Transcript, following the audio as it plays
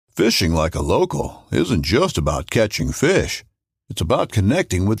Fishing like a local isn't just about catching fish. It's about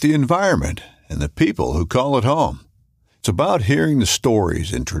connecting with the environment and the people who call it home. It's about hearing the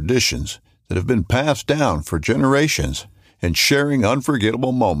stories and traditions that have been passed down for generations and sharing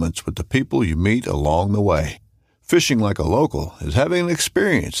unforgettable moments with the people you meet along the way. Fishing like a local is having an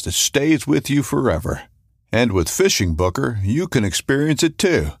experience that stays with you forever. And with Fishing Booker, you can experience it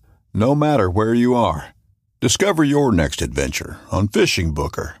too, no matter where you are. Discover your next adventure on Fishing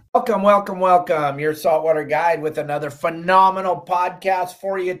Booker. Welcome. Your saltwater guide with another phenomenal podcast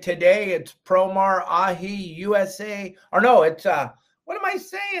for you today. It's Promar Ahi USA. What am I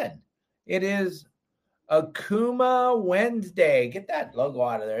saying? It is Akuma Wednesday. Get that logo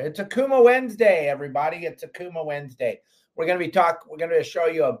out of there. It's Akuma Wednesday, everybody. It's Akuma Wednesday. We're going to show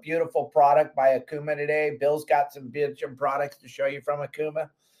you a beautiful product by Akuma today. Bill's got some products to show you from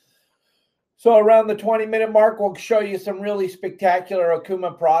Akuma. So around the 20-minute mark, we'll show you some really spectacular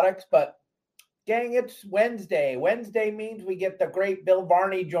Akuma products. But, gang, it's Wednesday. Wednesday means we get the great Bill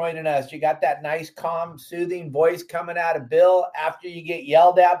Varney joining us. You got that nice, calm, soothing voice coming out of Bill. After you get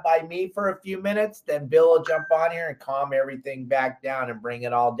yelled at by me for a few minutes, then Bill will jump on here and calm everything back down and bring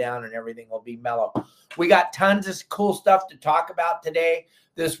it all down, and everything will be mellow. We got tons of cool stuff to talk about today.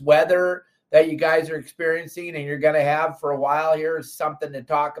 This weather that you guys are experiencing and you're going to have for a while here is something to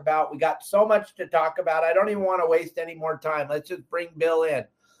talk about. We got so much to talk about. I don't even want to waste any more time. Let's just bring Bill in.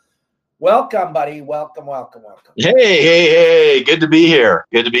 Welcome, buddy. Welcome. Hey. Good to be here.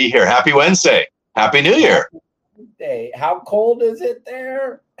 Happy Wednesday. Happy New Year. Hey, how cold is it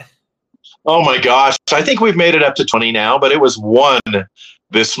there? Oh, my gosh. I think we've made it up to 20 now, but it was 1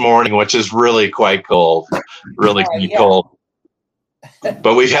 this morning, which is really quite cold. Cold.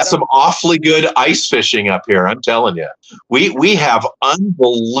 But we've had some awfully good ice fishing up here, I'm telling you. We have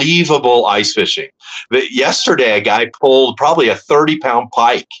unbelievable ice fishing. Yesterday, a guy pulled probably a 30-pound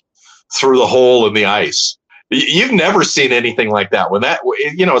pike through the hole in the ice. You've never seen anything like that.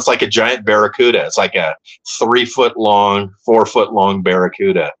 It's like a giant barracuda. It's like a 3-foot long, 4-foot long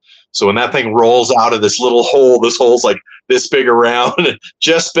barracuda. So when that thing rolls out of this little hole, this hole's like this big around,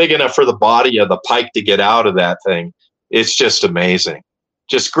 just big enough for the body of the pike to get out of that thing. It's just amazing.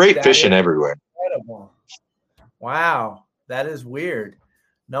 Just great fishing everywhere. Incredible. Wow. That is weird.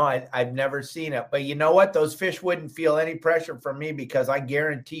 No, I've never seen it. But you know what? Those fish wouldn't feel any pressure from me because I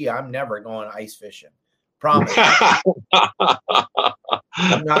guarantee you I'm never going ice fishing. Promise. I'm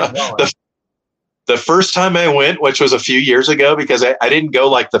not going. The first time I went, which was a few years ago, because I didn't go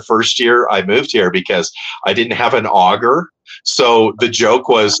like the first year I moved here because I didn't have an auger. So the joke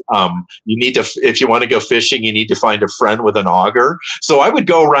was, if you want to go fishing, you need to find a friend with an auger. So I would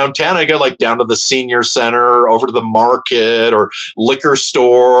go around town. I go like down to the senior center, over to the market or liquor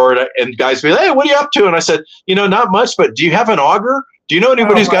store, and guys would be like, "Hey, what are you up to?" And I said, "Not much, but do you have an auger? Do you know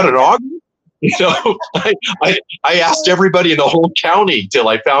anybody who's got an auger?" I asked everybody in the whole county till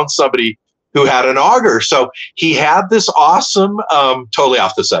I found somebody who had an auger. So he had this awesome, totally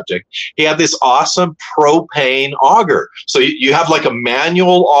off the subject, he had this awesome propane auger. So you have like a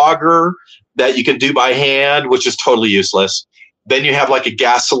manual auger that you can do by hand, which is totally useless. Then you have like a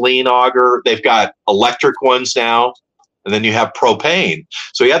gasoline auger. They've got electric ones now. And then you have propane.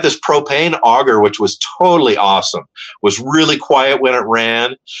 So he had this propane auger, which was totally awesome, was really quiet when it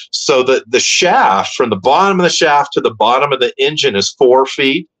ran. So the shaft, from the bottom of the shaft to the bottom of the engine, is 4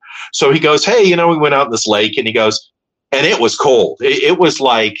 feet. So he goes, "Hey, we went out in this lake," and he goes, and it was cold. It was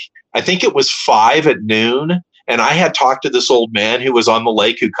like, I think it was 5 at noon. And I had talked to this old man who was on the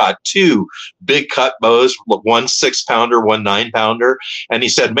lake who caught 2 big cut bows, one 6-pounder, one 9-pounder. And he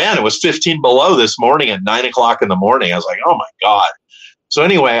said, "Man, it was 15 below this morning at 9 o'clock in the morning." I was like, "Oh my God." So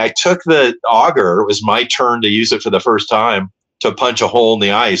anyway, I took the auger. It was my turn to use it for the first time to punch a hole in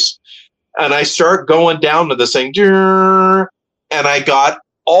the ice. And I start going down to this thing, and I got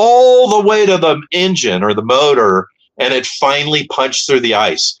all the way to the engine or the motor, and it finally punched through the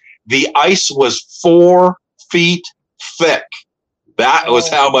ice. The ice was 4 feet thick. That was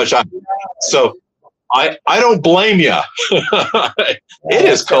how much so I don't blame you. It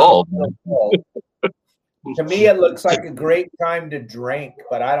is cold. To me, it looks like a great time to drink,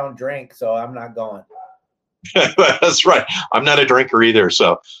 but I don't drink, so I'm not going. That's right. I'm not a drinker either,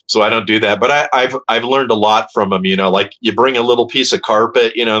 so I don't do that. But I've learned a lot from them. Like you bring a little piece of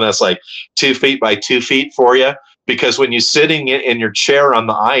carpet, that's like 2 feet by 2 feet for you, because when you're sitting in your chair on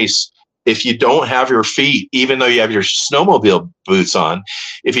the ice, if you don't have your feet, even though you have your snowmobile boots on,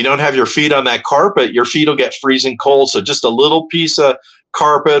 if you don't have your feet on that carpet, your feet will get freezing cold. So just a little piece of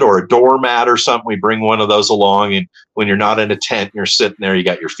carpet or a doormat or something, we bring one of those along. And when you're not in a tent, you're sitting there, you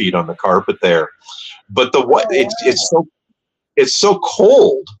got your feet on the carpet there. But it's so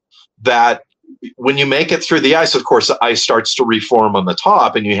cold that when you make it through the ice, of course, the ice starts to reform on the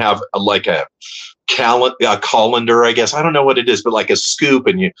top, and you have a colander, I guess. I don't know what it is, but like a scoop,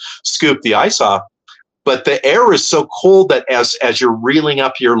 and you scoop the ice off. But the air is so cold that as you're reeling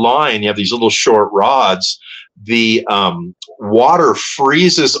up your line, you have these little short rods, the water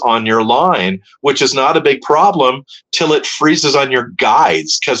freezes on your line, which is not a big problem till it freezes on your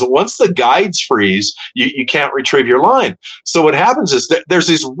guides. Because once the guides freeze, you can't retrieve your line. So what happens is that there's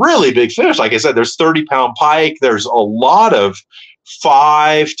these really big fish. Like I said, there's 30-pound pike. There's a lot of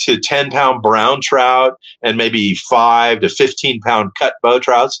 5 to 10-pound brown trout and maybe 5 to 15-pound cut bow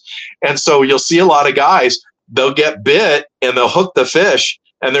trouts. And so you'll see a lot of guys, they'll get bit and they'll hook the fish,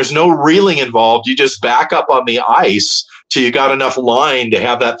 and there's no reeling involved. You just back up on the ice till you got enough line to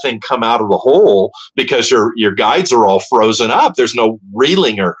have that thing come out of the hole, because your guides are all frozen up. There's no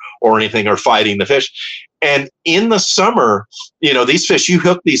reeling or anything or fighting the fish. And in the summer, these fish, you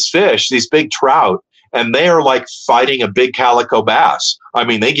hook these fish, these big trout, and they are like fighting a big calico bass. I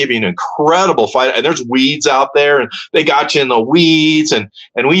mean, they give you an incredible fight, and there's weeds out there, and they got you in the weeds. And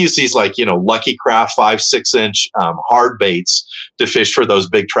we use these Lucky Craft 5-6 inch hard baits to fish for those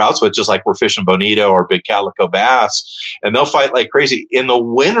big trouts, which is like we're fishing bonito or big calico bass, and they'll fight like crazy in the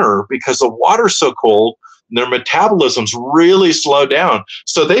winter because the water's so cold. Their metabolisms really slow down,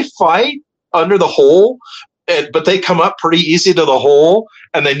 so they fight under the hole. But they come up pretty easy to the hole,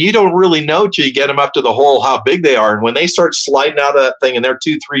 and then you don't really know till you get them up to the hole how big they are. And when they start sliding out of that thing and they're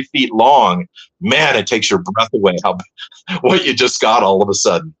 2-3 feet long, man, it takes your breath away what you just got all of a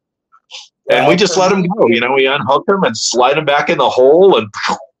sudden. And we just let them go. We unhook them and slide them back in the hole, and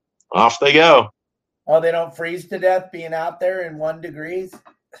off they go. Oh, they don't freeze to death being out there in 1 degree?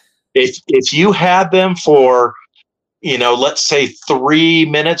 If you had them for let's say 3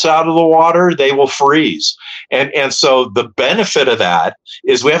 minutes out of the water, they will freeze. And so the benefit of that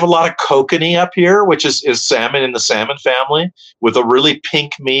is we have a lot of kokanee up here, which is salmon in the salmon family, with a really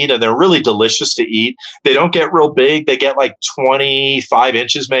pink meat, and they're really delicious to eat. They don't get real big. They get like 25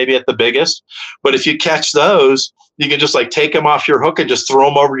 inches maybe at the biggest. But if you catch those, you can just take them off your hook and just throw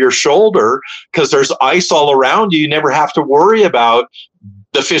them over your shoulder, because there's ice all around you. You never have to worry about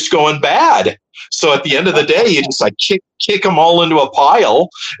the fish going bad. So at the end of the day, you just kick them all into a pile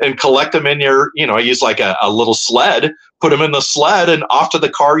and collect them in your, I use like a little sled, put them in the sled, and off to the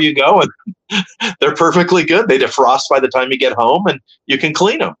car you go. And they're perfectly good. They defrost by the time you get home, and you can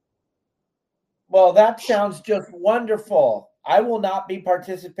clean them. Well, that sounds just wonderful. I will not be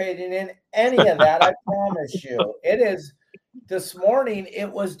participating in any of that. I promise you. It is. This morning, it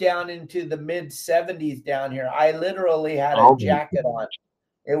was down into the mid 70s down here. I literally had a jacket on.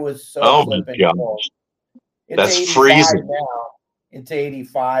 It was so flipping cold. That's freezing now. It's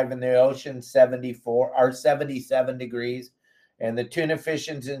 85, and the ocean's 74 or 77 degrees, and the tuna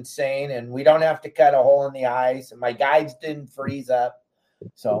fishing's insane, and we don't have to cut a hole in the ice, and my guides didn't freeze up.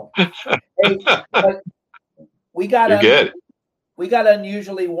 So hey, but we got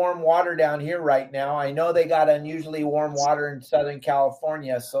unusually warm water down here right now. I know they got unusually warm water in Southern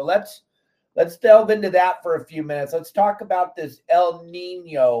California. So let's delve into that for a few minutes. Let's talk about this El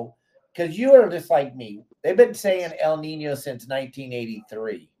Nino, because you are just like me. They've been saying El Nino since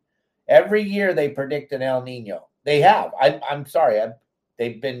 1983. Every year they predict an El Nino. They have. I'm sorry.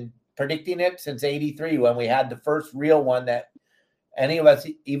 They've been predicting it since 83, when we had the first real one that any of us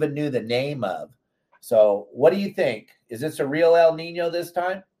even knew the name of. So what do you think? Is this a real El Nino this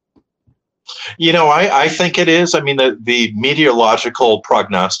time? I think it is. I mean, the meteorological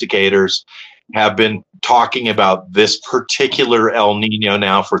prognosticators have been talking about this particular El Nino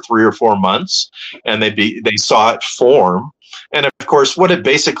now for 3 or 4 months, and they saw it form. And of course, what it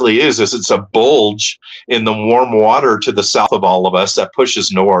basically is it's a bulge in the warm water to the south of all of us that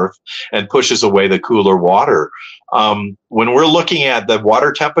pushes north and pushes away the cooler water. When we're looking at the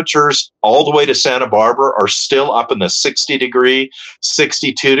water temperatures all the way to Santa Barbara are still up in the 60 degree,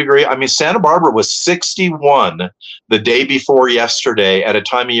 62 degree. I mean, Santa Barbara was 61 the day before yesterday at a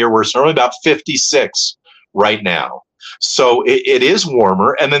time of year where it's normally about 56 right now. So it is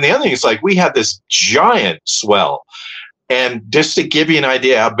warmer. And then the other thing is we had this giant swell. And just to give you an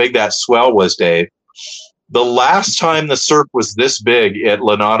idea how big that swell was, Dave, the last time the surf was this big at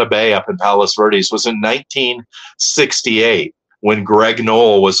Lanada Bay up in Palos Verdes was in 1968, when Greg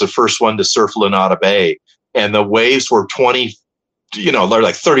Knoll was the first one to surf Lanada Bay. And the waves were 20, they're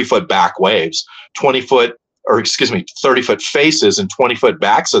like 30-foot back waves, 30-foot faces and 20-foot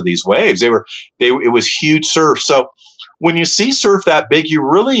backs of these waves. It was huge surf. So when you see surf that big, you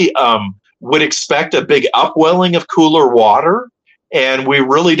really would expect a big upwelling of cooler water. And we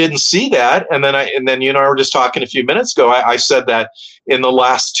really didn't see that. And then I were just talking a few minutes ago. I said that in the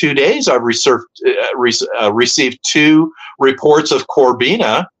last 2 days, I've received 2 reports of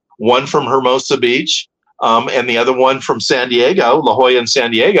Corbina, one from Hermosa Beach, and the other one from San Diego, La Jolla and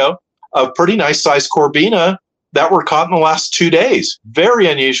San Diego, of pretty nice sized Corbina that were caught in the last 2 days. Very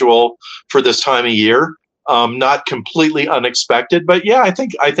unusual for this time of year. Not completely unexpected, but yeah, I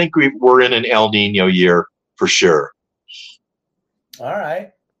think we're in an El Nino year for sure. All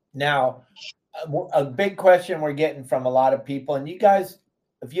right. Now, a big question we're getting from a lot of people, and you guys,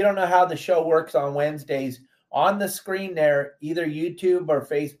 if you don't know how the show works on Wednesdays, on the screen there, either YouTube or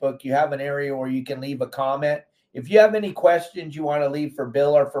Facebook, you have an area where you can leave a comment. If you have any questions you want to leave for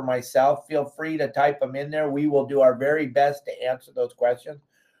Bill or for myself, feel free to type them in there. We will do our very best to answer those questions.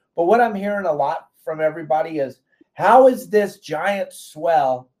 But what I'm hearing a lot from everybody is, how is this giant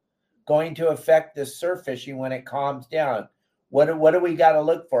swell going to affect the surf fishing when it calms down? What do we got to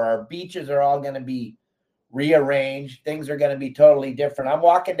look for? Our beaches are all going to be rearranged. Things are going to be totally different. I'm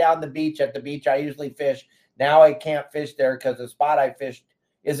walking down the beach at the beach I usually fish. Now I can't fish there because the spot I fished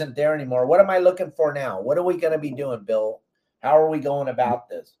isn't there anymore. What am I looking for now? What are we going to be doing, Bill? How are we going about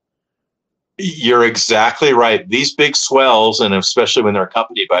this? You're exactly right. These big swells, and especially when they're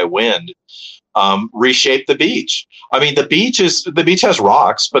accompanied by wind, reshape the beach. I mean, the beach has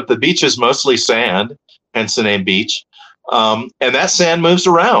rocks, but the beach is mostly sand, hence the name beach. And that sand moves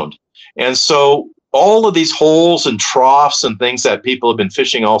around. And so all of these holes and troughs and things that people have been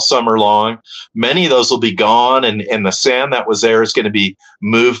fishing all summer long, many of those will be gone. And the sand that was there is going to be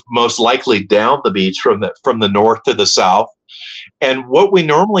moved most likely down the beach from the north to the south. And what we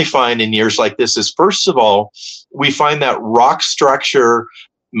normally find in years like this is, first of all, we find that rock structure,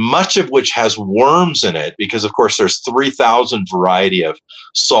 much of which has worms in it, because of course there's 3,000 variety of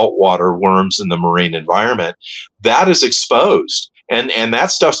saltwater worms in the marine environment, that is exposed. And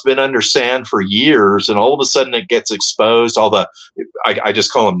that stuff's been under sand for years, and all of a sudden it gets exposed. I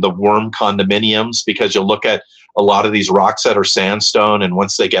just call them the worm condominiums, because you'll look at a lot of these rocks that are sandstone, and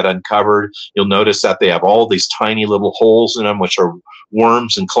once they get uncovered, you'll notice that they have all these tiny little holes in them, which are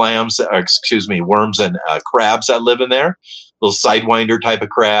worms and crabs that live in there. Little sidewinder type of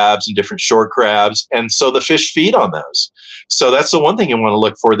crabs and different short crabs. And so the fish feed on those. So that's the one thing you want to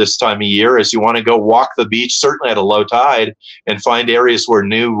look for this time of year, is you want to go walk the beach, certainly at a low tide, and find areas where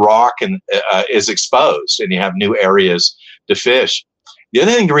new rock is exposed, and you have new areas to fish. The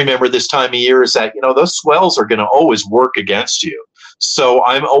other thing to remember this time of year is that, those swells are going to always work against you. So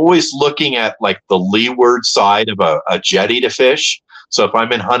I'm always looking at like the leeward side of a jetty to fish. So if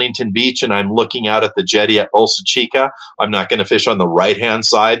I'm in Huntington Beach and I'm looking out at the jetty at Bolsa Chica, I'm not going to fish on the right-hand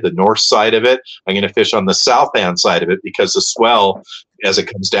side, the north side of it. I'm going to fish on the south-hand side of it, because the swell, as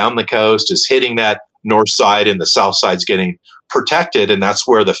it comes down the coast, is hitting that north side, and the south side's getting protected, and that's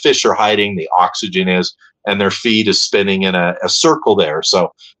where the fish are hiding, the oxygen is, and their feed is spinning in a circle there.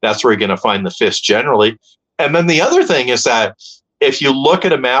 So that's where you're going to find the fish generally. And then the other thing is that if you look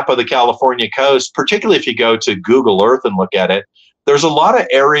at a map of the California coast, particularly if you go to Google Earth and look at it, there's a lot of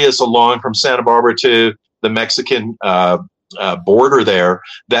areas along from Santa Barbara to the Mexican border there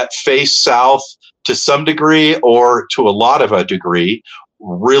that face south to some degree, or to a lot of a degree.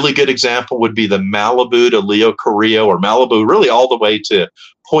 Really good example would be the Malibu to Leo Carrillo, or Malibu really all the way to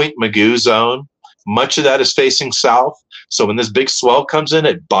Point Mugu zone. Much of that is facing south. So when this big swell comes in,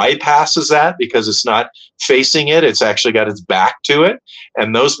 it bypasses that because it's not facing it. It's actually got its back to it.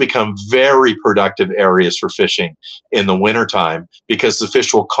 And those become very productive areas for fishing in the wintertime, because the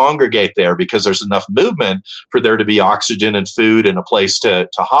fish will congregate there because there's enough movement for there to be oxygen and food and a place to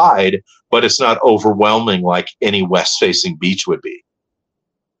hide, but it's not overwhelming like any west-facing beach would be.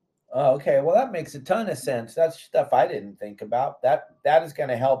 Oh, okay. Well, that makes a ton of sense. That's stuff I didn't think about. That is going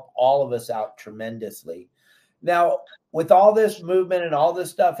to help all of us out tremendously. Now, with all this movement and all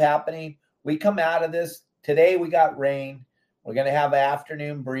this stuff happening, we come out of this. Today we got rain. We're going to have an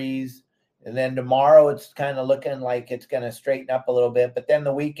afternoon breeze. And then tomorrow it's kind of looking like it's going to straighten up a little bit. But then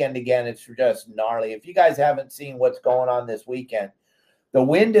the weekend again, it's just gnarly. If you guys haven't seen what's going on this weekend, the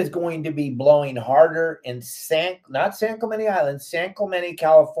wind is going to be blowing harder in not San Clemente Island, San Clemente,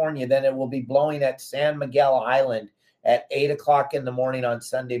 California, than it will be blowing at San Miguel Island at 8 o'clock in the morning on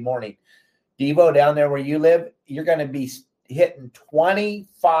Sunday morning. Devo, down there where you live, you're going to be hitting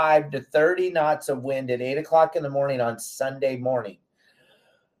 25 to 30 knots of wind at 8 o'clock in the morning on Sunday morning.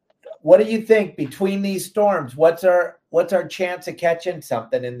 What do you think between these storms? What's our chance of catching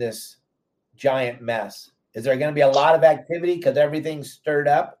something in this giant mess? Is there going to be a lot of activity because everything's stirred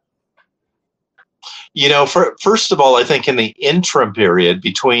up? First of all, I think in the interim period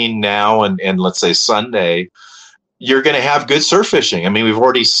between now and let's say Sunday, you're going to have good surf fishing. I mean, we've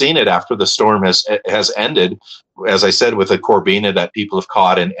already seen it after the storm has ended, as I said, with the corbina that people have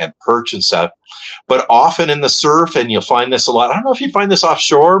caught and perch and stuff. But often in the surf, and you'll find this a lot. I don't know if you find this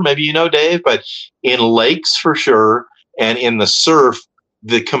offshore, maybe you know, Dave, but in lakes for sure, and in the surf,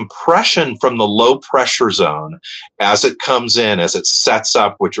 the compression from the low pressure zone as it comes in, as it sets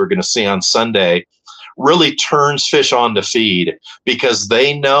up, which we're going to see on Sunday, really turns fish on to feed, because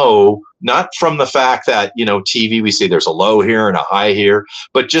they know, not from the fact that, TV, we see there's a low here and a high here,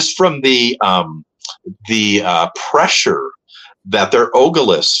 but just from the pressure that their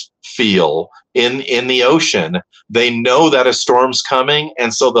ogolis feel in the ocean. They know that a storm's coming,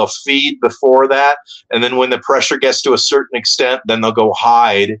 and so they'll feed before that. And then when the pressure gets to a certain extent, then they'll go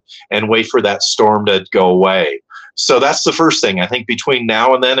hide and wait for that storm to go away. So that's the first thing. I think between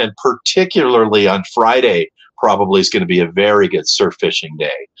now and then, and particularly on Friday, probably is going to be a very good surf fishing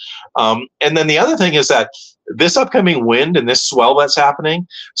day. And then the other thing is that this upcoming wind and this swell that's happening,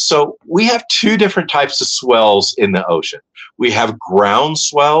 so we have two different types of swells in the ocean. We have ground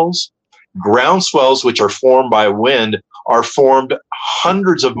swells. Ground swells, which are formed by wind, are formed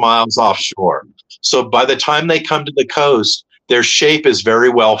hundreds of miles offshore. So by the time they come to the coast, their shape is very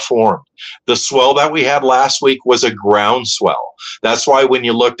well formed. The swell that we had last week was a ground swell. That's why when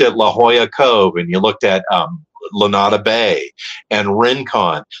you looked at La Jolla Cove and you looked at Lanada Bay and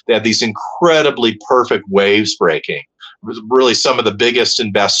Rincon, they had these incredibly perfect waves breaking. It was really some of the biggest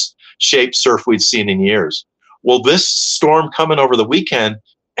and best shaped surf we'd seen in years. Well, this storm coming over the weekend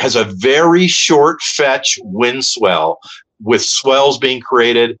has a very short fetch wind swell, with swells being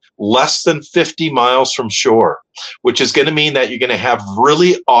created less than 50 miles from shore, which is going to mean that you're going to have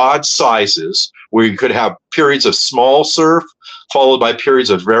really odd sizes where you could have periods of small surf followed by periods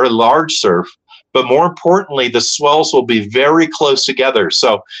of very large surf. But more importantly, the swells will be very close together.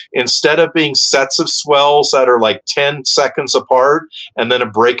 So instead of being sets of swells that are like 10 seconds apart and then a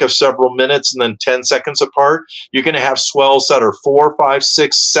break of several minutes and then 10 seconds apart, you're going to have swells that are 4, 5,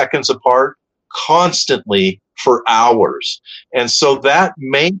 6 seconds apart constantly for hours. And so that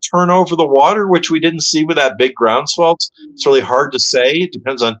may turn over the water, which we didn't see with that big ground swell. It's really hard to say. It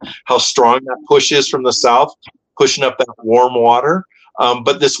depends on how strong that push is from the south, pushing up that warm water.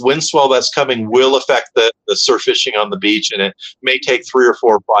 But this wind swell that's coming will affect the surf fishing on the beach, and it may take 3 or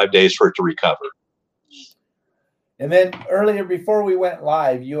 4 or 5 days for it to recover. And then earlier, before we went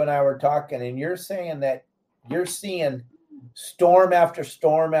live, you and I were talking, and you're saying that you're seeing storm after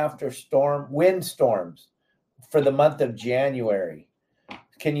storm after storm, wind storms for the month of January.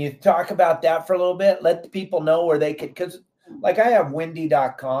 Can you talk about that for a little bit? Let the people know where they could, because like I have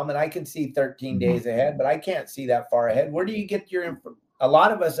windy.com and I can see 13 days ahead, but I can't see that far ahead. Where do you get your info? A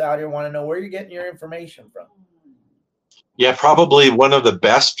lot of us out here want to know where you're getting your information from. Yeah, probably one of the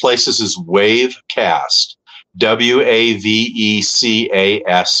best places is Wavecast, Wavecast.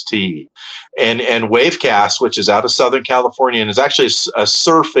 And Wavecast, which is out of Southern California and is actually a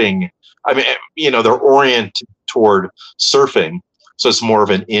surfing, I mean, they're oriented toward surfing, so it's more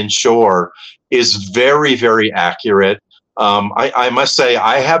of an inshore, is very, very accurate. I must say,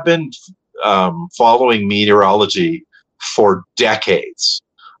 I have been following meteorology for decades.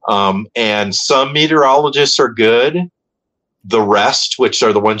 And some meteorologists are good. The rest, which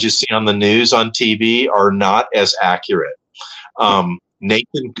are the ones you see on the news on TV, are not as accurate.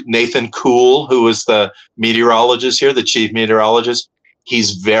 Nathan Kuhl, who is the meteorologist here, the chief meteorologist,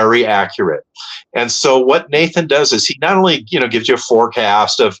 he's very accurate. And so what Nathan does is he not only, gives you a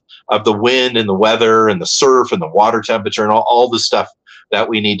forecast of the wind and the weather and the surf and the water temperature and all the stuff that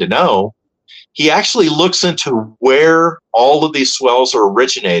we need to know, he actually looks into where all of these swells are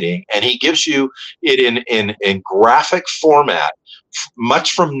originating, and he gives you it in graphic format,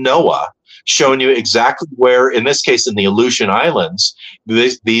 much from NOAA, showing you exactly where, in this case, in the Aleutian Islands,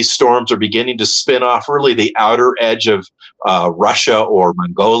 these storms are beginning to spin off really the outer edge of Russia or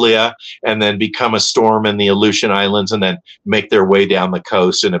Mongolia, and then become a storm in the Aleutian Islands, and then make their way down the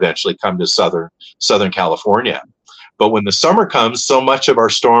coast and eventually come to Southern California. But when the summer comes, so much of our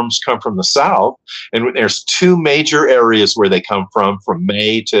storms come from the south, and there's two major areas where they come from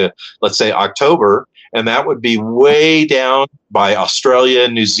May to, let's say, October, and that would be way down by Australia,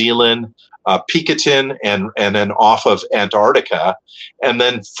 New Zealand, Picatin, and then off of Antarctica. And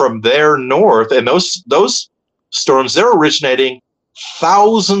then from there north, and those storms, they're originating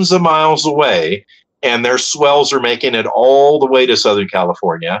thousands of miles away, and their swells are making it all the way to Southern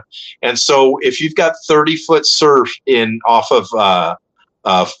California. And so if you've got 30-foot surf off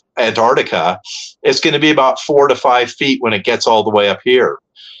of Antarctica, it's going to be about 4 to 5 feet when it gets all the way up here.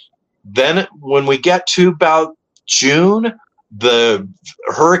 Then when we get to about June, the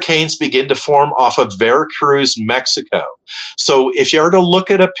hurricanes begin to form off of Veracruz, Mexico. So if you were to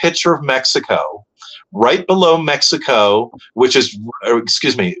look at a picture of Mexico, right below Mexico,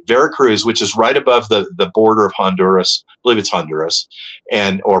 Veracruz, which is right above the border of Honduras, I believe it's Honduras,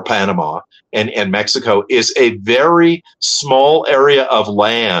 or Panama, and Mexico, is a very small area of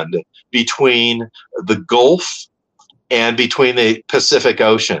land between the Gulf and between the Pacific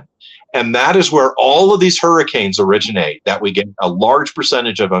Ocean. And that is where all of these hurricanes originate, that we get a large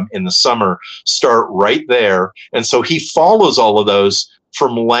percentage of them in the summer start right there. And so he follows all of those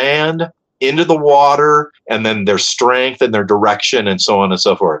from land into the water, and then their strength and their direction and so on and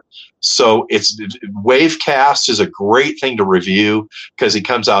so forth. So Wavecast is a great thing to review because he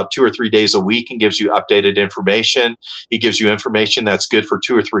comes out 2 or 3 days a week and gives you updated information. He gives you information that's good for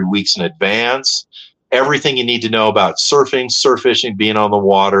 2 or 3 weeks in advance. Everything you need to know about surfing, surf fishing, being on the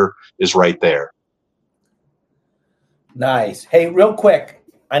water is right there. Nice. Hey, real quick,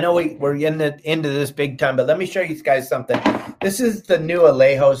 I know we're into this big time, but let me show you guys something. This is the new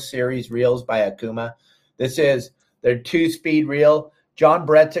Alejo series reels by Akuma. This is their 2-speed reel. John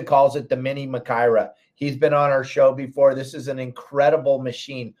Bretza calls it the Mini Makaira. He's been on our show before. This is an incredible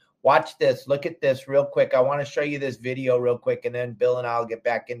machine. Watch this. Look at this real quick. I want to show you this video real quick, and then Bill and I'll get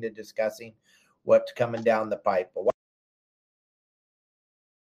back into discussing what's coming down the pipe.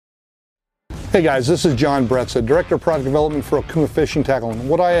 Hey guys, this is John Bretza, Director of Product Development for Akuma Fishing Tackle. And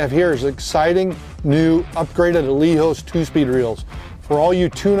what I have here is exciting, new, upgraded Alejos 2-speed reels. For all you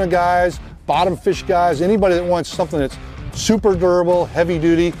tuna guys, bottom fish guys, anybody that wants something that's super durable, heavy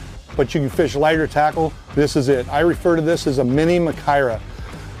duty, but you can fish lighter tackle, this is it. I refer to this as a Mini Makaira.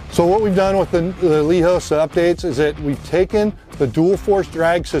 So what we've done with the Alejos updates is that we've taken the dual force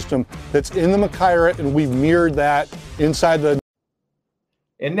drag system that's in the Makaira and we've mirrored that inside the.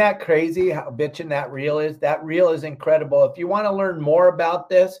 Isn't that crazy how bitchin' that reel is? That reel is incredible. If you want to learn more about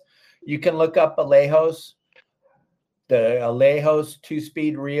this, you can look up Alejos, the Alejos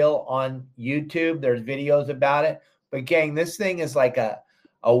 2-speed reel on YouTube. There's videos about it. But gang, this thing is like a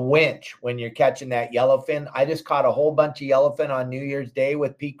winch when you're catching that yellowfin. I just caught a whole bunch of yellowfin on New Year's Day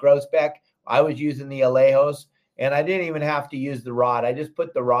with Pete Grosbeck. I was using the Alejos, and I didn't even have to use the rod. I just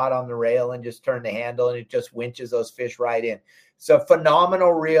put the rod on the rail and just turn the handle, and it just winches those fish right in. It's a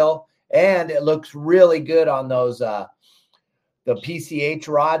phenomenal reel, and it looks really good on those the PCH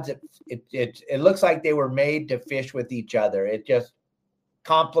rods. It looks like they were made to fish with each other. It just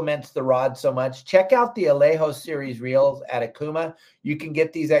complements the rod so much. Check out the Alejo series reels at Akuma. You can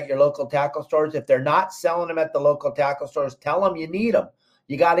get these at your local tackle stores. If they're not selling them at the local tackle stores, tell them you need them.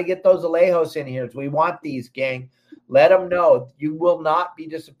 You got to get those Alejos in here. We want these, gang. Let them know. You will not be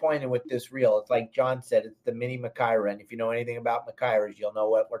disappointed with this reel. It's like John said, it's the Mini Makaira. And if you know anything about Makairas, you'll know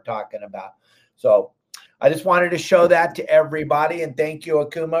what we're talking about. So I just wanted to show that to everybody. And thank you,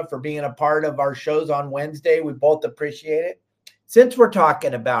 Akuma, for being a part of our shows on Wednesday. We both appreciate it. Since we're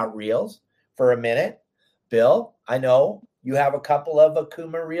talking about reels for a minute, Bill, I know you have a couple of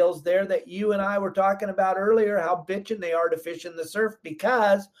Akuma reels there that you and I were talking about earlier, how bitching they are to fish in the surf,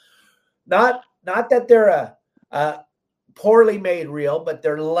 because not that they're a poorly made reel, but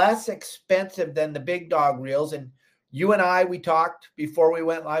they're less expensive than the big dog reels. And you and I, we talked before we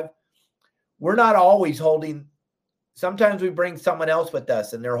went live. We're not always holding. Sometimes we bring someone else with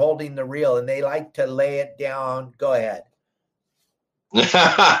us and they're holding the reel and they like to lay it down. Go ahead.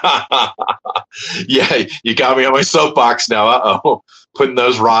 Yeah, you got me on my soapbox now. Uh-oh, putting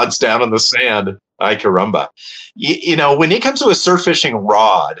those rods down in the sand. Ay caramba. You know, when it comes to a surf fishing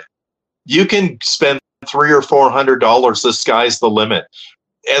rod, you can spend $300 or $400. The sky's the limit.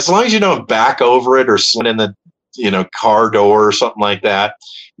 As long as you don't back over it or slam in the car door or something like that.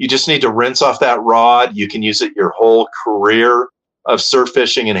 You just need to rinse off that rod. You can use it your whole career of surf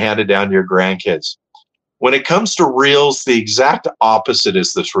fishing and hand it down to your grandkids. When it comes to reels, the exact opposite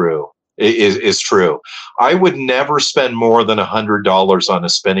is true. I would never spend more than $100 on a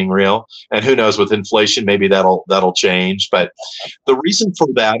spinning reel, and who knows, with inflation, maybe that'll change. But the reason for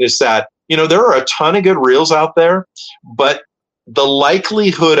that is that there are a ton of good reels out there, but the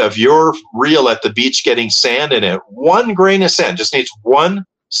likelihood of your reel at the beach getting sand in it, one grain of sand, just needs one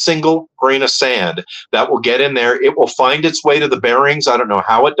single grain of sand that will get in there. It will find its way to the bearings. I don't know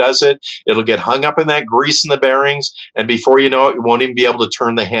how it does it. It'll get hung up in that grease in the bearings, and before you know it, you won't even be able to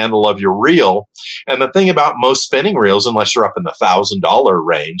turn the handle of your reel. And the thing about most spinning reels, unless you're up in the $1,000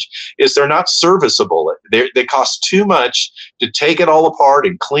 range, is they're not serviceable. They cost too much to take it all apart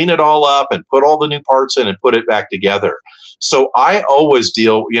and clean it all up and put all the new parts in and put it back together. So I always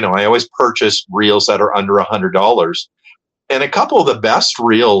I always purchase reels that are under $100. And a couple of the best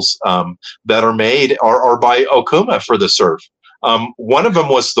reels that are made are by Okuma for the surf. One of them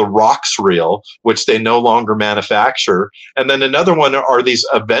was the Rocks reel, which they no longer manufacture. And then another one are these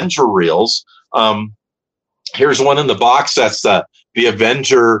Avenger reels. Here's one in the box. That's the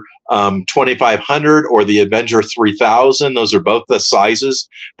Avenger 2500 or the Avenger 3000. Those are both the sizes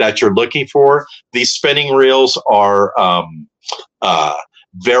that you're looking for. These spinning reels are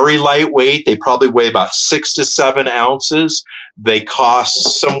very lightweight. They probably weigh about 6 to 7 ounces. They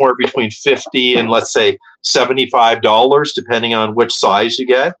cost somewhere between $50 and let's say $75, depending on which size you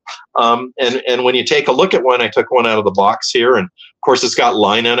get. And when you take a look at one, I took one out of the box here, and of course it's got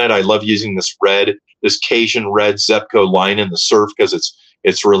line on it. I love using this Cajun red Zepco line in the surf because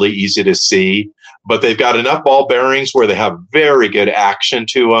it's really easy to see. But they've got enough ball bearings where they have very good action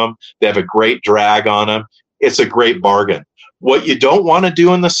to them. They have a great drag on them. It's a great bargain. What you don't want to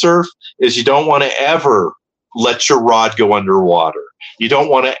do in the surf is you don't want to ever let your rod go underwater. You don't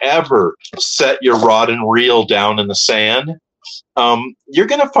want to ever set your rod and reel down in the sand. You're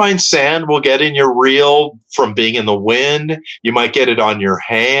going to find sand will get in your reel from being in the wind. You might get it on your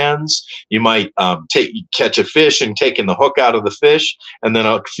hands. You might catch a fish and taking the hook out of the fish, and then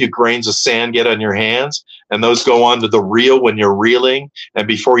a few grains of sand get on your hands, and those go onto the reel when you're reeling. And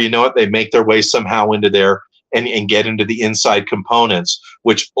before you know it, they make their way somehow into there and get into the inside components,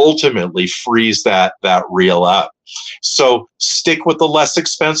 which ultimately frees that reel up. So stick with the less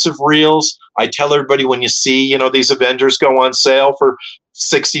expensive reels. I tell everybody when you see, these Avengers go on sale for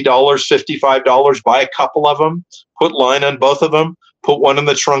 $60, $55, buy a couple of them, put line on both of them, put one in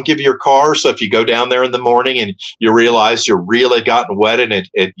the trunk of your car. So if you go down there in the morning and you realize your reel had gotten wet and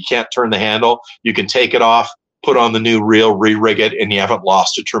you can't turn the handle, you can take it off, put on the new reel, re-rig it, and you haven't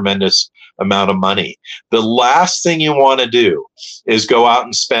lost a tremendous amount of money. The last thing you want to do is go out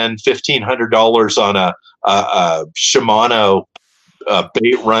and spend $1,500 on a Shimano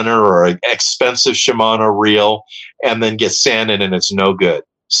bait runner or an expensive Shimano reel and then get sand in it and it's no good.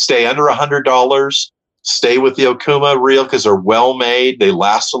 Stay under $100. Stay with the Okuma reel because they're well made. They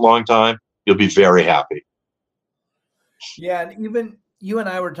last a long time. You'll be very happy. Yeah, and even you and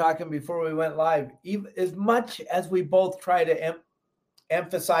I were talking before we went live, even as much as we both try to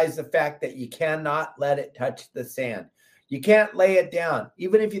emphasize the fact that you cannot let it touch the sand. You can't lay it down.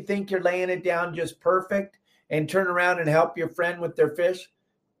 Even if you think you're laying it down just perfect and turn around and help your friend with their fish.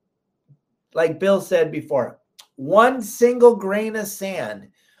 Like Bill said before, one single grain of sand,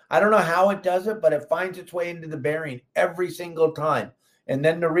 I don't know how it does it, but it finds its way into the bearing every single time. And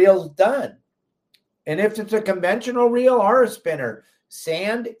then the reel's done. And if it's a conventional reel or a spinner,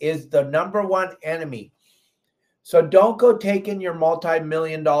 sand is the number one enemy. So don't go taking your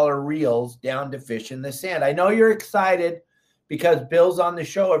multi-million-dollar reels down to fish in the sand. I know you're excited because Bill's on the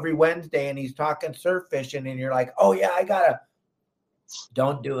show every Wednesday and he's talking surf fishing and you're like, oh yeah,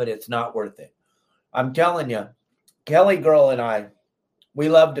 don't do it. It's not worth it. I'm telling you, Kelly girl and I, we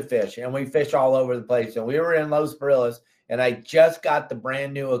love to fish and we fish all over the place. And we were in Los Barillas and I just got the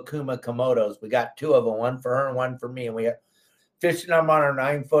brand new Okuma Komodos. We got 2 of them, one for her and one for me. And we got fishing them on our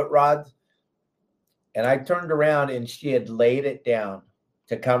 9-foot rods. And I turned around and she had laid it down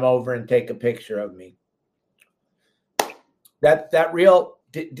to come over and take a picture of me. That reel,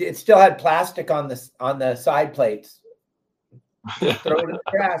 it still had plastic on the side plates. Just throw it in the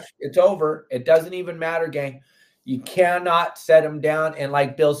trash. It's over. It doesn't even matter, gang. You cannot set them down. And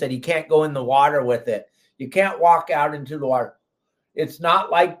like Bill said, you can't go in the water with it. You can't walk out into the water. It's not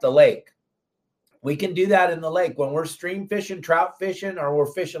like the lake. We can do that in the lake. When we're stream fishing, trout fishing, or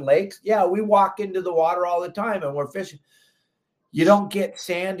we're fishing lakes, yeah, we walk into the water all the time and we're fishing. You don't get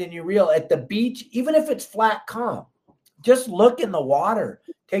sand in your reel. At the beach, even if it's flat calm, just look in the water.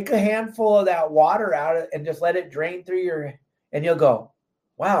 Take a handful of that water out and just let it drain through and you'll go,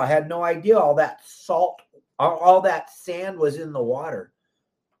 wow, I had no idea all that salt, all that sand was in the water.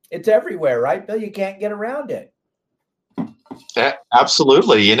 It's everywhere, right, Bill? You can't get around it.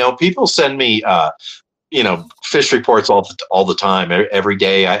 Absolutely. People send me, fish reports all the time. Every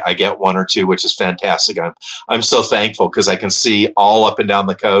day I get 1 or 2, which is fantastic. I'm so thankful because I can see all up and down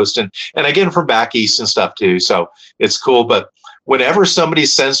the coast and I get them from back east and stuff too. So it's cool. But whenever somebody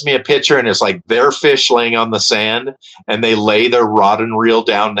sends me a picture and it's like their fish laying on the sand and they lay their rod and reel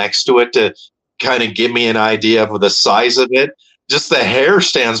down next to it to kind of give me an idea of the size of it, just the hair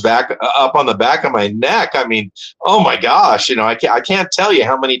stands back up on the back of my neck. I mean, oh my gosh, I can't tell you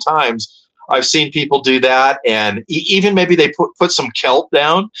how many times I've seen people do that. And even maybe they put some kelp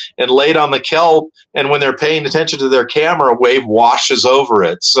down and lay it on the kelp. And when they're paying attention to their camera, a wave washes over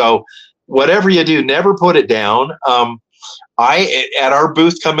it. So whatever you do, never put it down. At our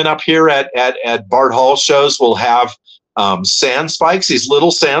booth coming up here at Bart Hall shows, we'll have sand spikes, these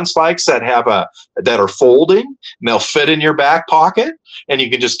little sand spikes that are folding, and they'll fit in your back pocket, and you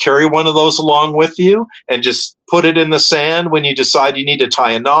can just carry one of those along with you and just put it in the sand when you decide you need to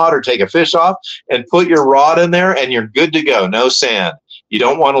tie a knot or take a fish off, and put your rod in there, and you're good to go. No sand. You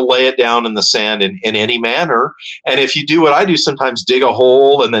don't want to lay it down in the sand in any manner. And if you do what I do, sometimes dig a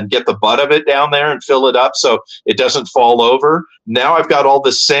hole and then get the butt of it down there and fill it up so it doesn't fall over. Now I've got all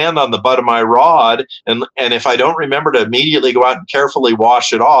this sand on the butt of my rod, and if I don't remember to immediately go out and carefully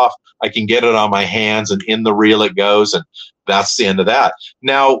wash it off, I can get it on my hands, and in the reel it goes, and that's the end of that.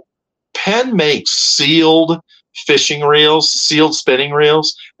 Now, Penn makes sealed fishing reels, sealed spinning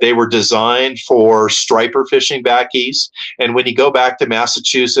reels. They were designed for striper fishing back east. And when you go back to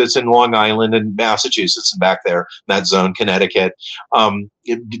Massachusetts and Long Island and Massachusetts and back there, that zone, Connecticut,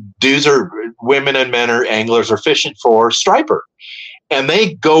 dudes are, women and men are anglers are fishing for striper. And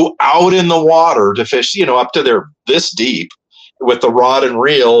they go out in the water to fish, up to their this deep with the rod and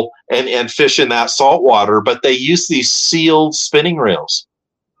reel and fish in that saltwater. But they use these sealed spinning reels.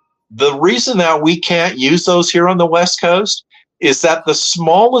 The reason that we can't use those here on the West Coast is that the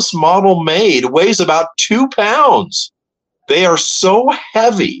smallest model made weighs about 2 pounds. They are so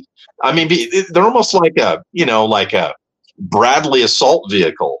heavy. I mean, they're almost like a Bradley assault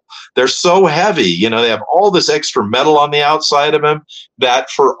vehicle. They're so heavy. They have all this extra metal on the outside of them that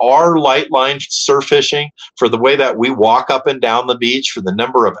for our light line surf fishing, for the way that we walk up and down the beach, for the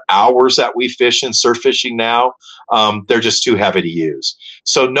number of hours that we fish in surf fishing now, they're just too heavy to use.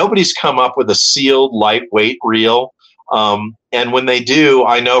 So nobody's come up with a sealed lightweight reel. And when they do,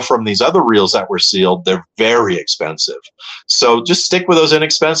 I know from these other reels that were sealed, they're very expensive. So just stick with those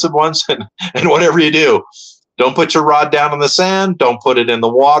inexpensive ones, and whatever you do, don't put your rod down in the sand. Don't put it in the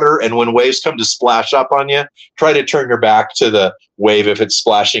water. And when waves come to splash up on you, try to turn your back to the wave if it's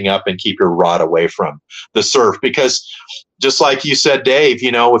splashing up, and keep your rod away from the surf. Because just like you said, Dave,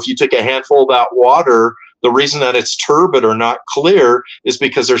 if you took a handful of that water, the reason that it's turbid or not clear is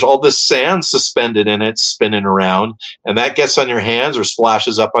because there's all this sand suspended in it, spinning around, and that gets on your hands or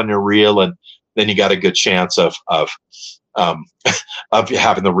splashes up on your reel, and then you got a good chance of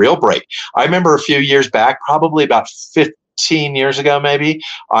having the reel break. I remember a few years back, probably about 15 years ago, maybe,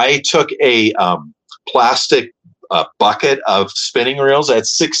 I took a plastic bucket of spinning reels. I had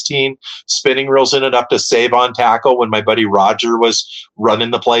 16 spinning reels in it, up to save on tackle, when my buddy Roger was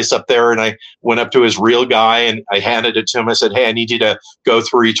running the place up there. And I went up to his reel guy and I handed it to him. I said, "Hey, I need you to go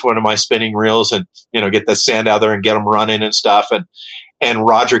through each one of my spinning reels and, get the sand out there and get them running and stuff." And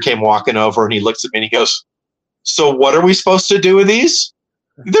Roger came walking over and he looks at me and he goes, "So what are we supposed to do with these?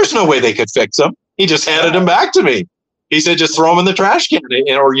 There's no way they could fix them." He just handed them back to me. He said, "Just throw them in the trash can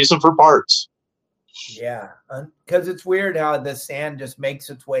or use them for parts." Yeah, because it's weird how the sand just makes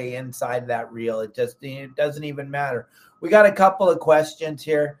its way inside that reel. It doesn't even matter. We got a couple of questions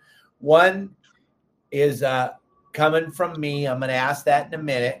here. One is coming from me. I'm going to ask that in a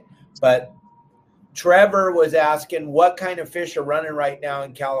minute. But Trevor was asking what kind of fish are running right now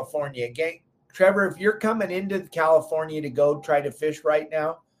in California. Again, Trevor, if you're coming into California to go try to fish right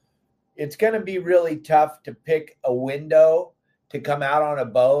now, it's going to be really tough to pick a window to come out on a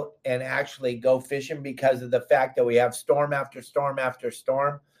boat and actually go fishing, because of the fact that we have storm after storm after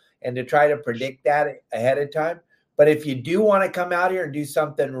storm, and to try to predict that ahead of time. But if you do want to come out here and do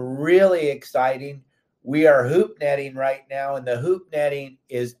something really exciting, we are hoop netting right now, and the hoop netting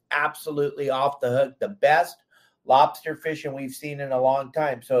is absolutely off the hook, the best lobster fishing we've seen in a long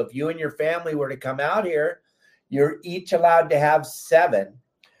time. So if you and your family were to come out here, you're each allowed to have 7.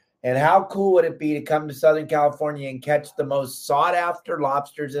 And how cool would it be to come to Southern California and catch the most sought-after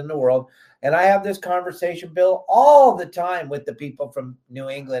lobsters in the world? And I have this conversation, Bill, all the time with the people from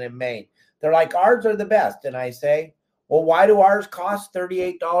New England and Maine. They're like, "Ours are the best." And I say, "Well, why do ours cost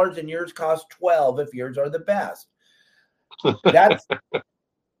 $38 and yours cost $12 if yours are the best?" That's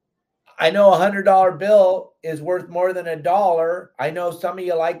I know $100 bill is worth more than $1. I know some of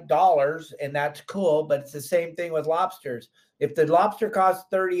you like dollars, and that's cool, but it's the same thing with lobsters. If the lobster costs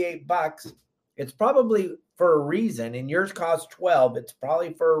 $38, it's probably for a reason, and yours costs $12. It's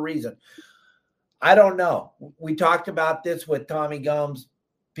probably for a reason. I don't know. We talked about this with Tommy Gomes.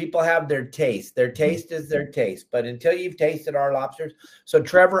 People have their taste. Their taste is their taste. But until you've tasted our lobsters. So,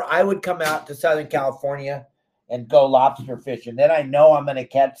 Trevor, I would come out to Southern California and go lobster fishing. Then I know I'm going to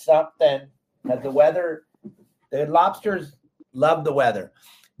catch something, because the lobsters love the weather.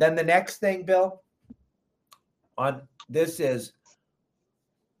 Then the next thing, Bill, on this is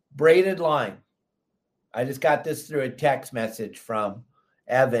braided line. I just got this through a text message from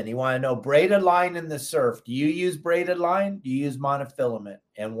Evan. You want to know braided line in the surf. Do you use braided line? Do you use monofilament,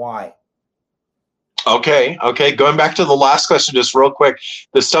 and why? Okay. Going back to the last question, just real quick,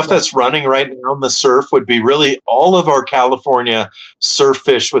 the stuff that's running right now in the surf would be really all of our California surf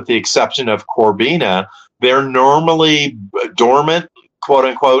fish, with the exception of Corbina. They're normally dormant, quote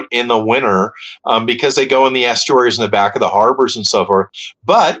unquote, in the winter because they go in the estuaries in the back of the harbors and so forth.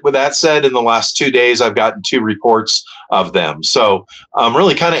 But with that said, in the last 2 days, I've gotten 2 reports of them. So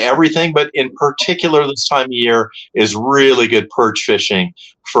really kind of everything, but in particular this time of year is really good perch fishing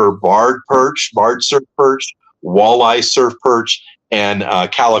for barred surf perch, walleye surf perch, and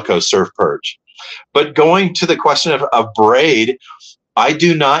calico surf perch. But going to the question of braid, I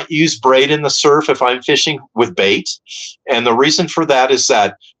do not use braid in the surf if I'm fishing with bait. And the reason for that is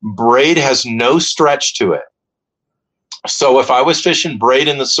that braid has no stretch to it. So if I was fishing braid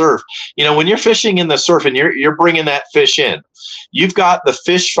in the surf, when you're fishing in the surf and you're bringing that fish in, you've got the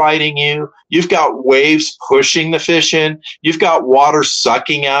fish fighting you. You've got waves pushing the fish in. You've got water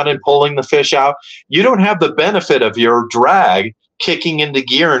sucking out and pulling the fish out. You don't have the benefit of your drag kicking into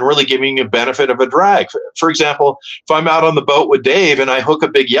gear and really giving you a benefit of a drag. For example, if I'm out on the boat with Dave and I hook a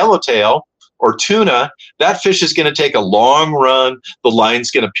big yellowtail or tuna, that fish is going to take a long run. The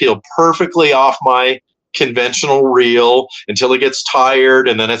line's going to peel perfectly off my conventional reel until it gets tired,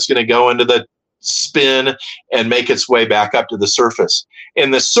 and then it's going to go into the spin and make its way back up to the surface.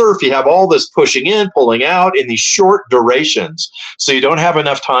 In the surf, you have all this pushing in, pulling out in these short durations, so you don't have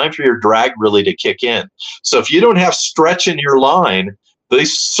enough time for your drag really to kick in. So if you don't have stretch in your line,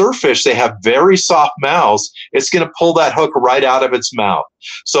 these surf fish, they have very soft mouths. It's going to pull that hook right out of its mouth.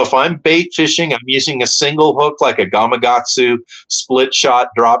 So if I'm bait fishing, I'm using a single hook like a Gamakatsu split shot,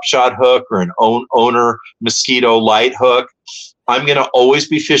 drop shot hook, or an owner mosquito light hook. I'm going to always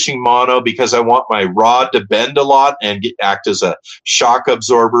be fishing mono because I want my rod to bend a lot and act as a shock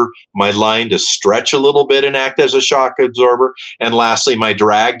absorber, my line to stretch a little bit and act as a shock absorber, and lastly, my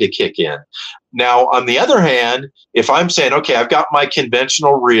drag to kick in. Now, on the other hand, if I'm saying, okay, I've got my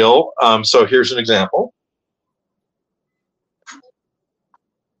conventional reel, so here's an example.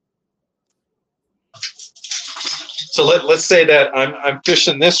 So let's say that I'm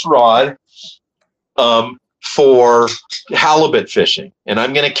fishing this rod for halibut fishing, and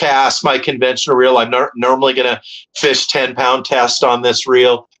I'm going to cast my conventional reel. I'm normally going to fish 10-pound test on this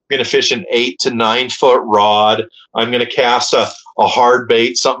reel. I'm going to fish an 8 to 9 foot rod. I'm going to cast a hard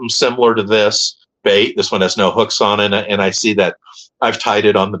bait, something similar to this bait. This one has no hooks on it, and I see that I've tied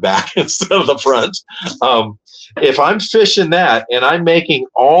it on the back instead of the front. If I'm fishing that and I'm making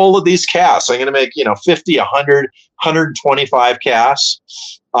all of these casts, I'm going to make 50, 100, 125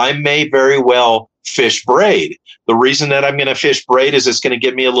 casts. I may very well fish braid. The reason that I'm going to fish braid is it's going to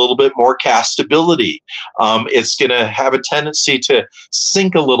give me a little bit more castability. It's going to have a tendency to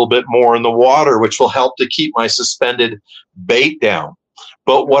sink a little bit more in the water, which will help to keep my suspended bait down.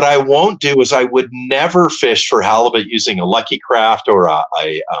 But what I won't do is I would never fish for halibut using a Lucky Craft or a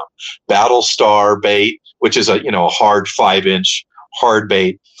Battle Star bait, which is a hard 5-inch hard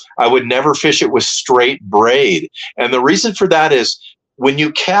bait. I would never fish it with straight braid. And the reason for that is when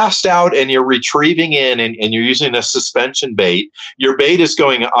you cast out and you're retrieving in and you're using a suspension bait, your bait is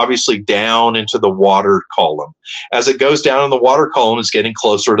going obviously down into the water column. As it goes down in the water column, it's getting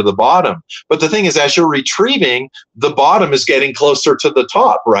closer to the bottom. But the thing is, as you're retrieving, the bottom is getting closer to the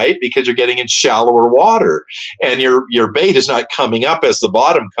top, right? Because you're getting in shallower water and your bait is not coming up as the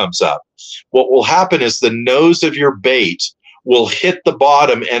bottom comes up. What will happen is the nose of your bait will hit the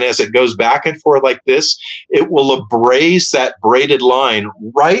bottom, and as it goes back and forth like this, it will abrase that braided line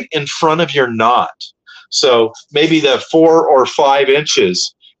right in front of your knot. So maybe the 4 or 5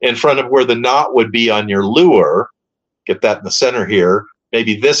 inches in front of where the knot would be on your lure, get that in the center here,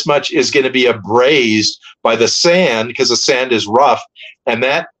 maybe this much is going to be abrased by the sand because the sand is rough, and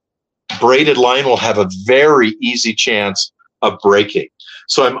that braided line will have a very easy chance of breaking.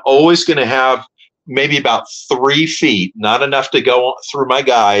 So I'm always going to have maybe about 3 feet, not enough to go through my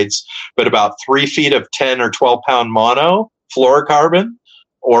guides, but about 3 feet of 10 or 12 pound mono, fluorocarbon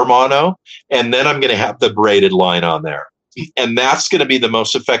or mono. And then I'm going to have the braided line on there. And that's going to be the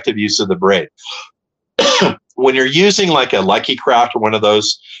most effective use of the braid. When you're using like a Lucky Craft or one of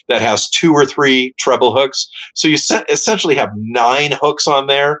those that has 2 or 3 treble hooks, so you essentially have 9 hooks on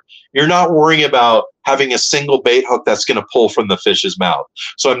there, you're not worrying about having a single bait hook that's going to pull from the fish's mouth.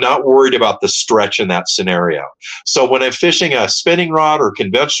 So I'm not worried about the stretch in that scenario. So when I'm fishing a spinning rod or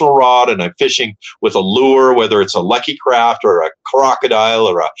conventional rod and I'm fishing with a lure, whether it's a Lucky Craft or a Crocodile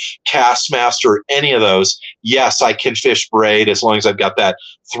or a Castmaster, any of those, yes, I can fish braid as long as I've got that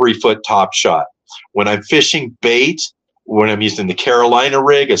 3-foot top shot. When I'm fishing bait, when I'm using the Carolina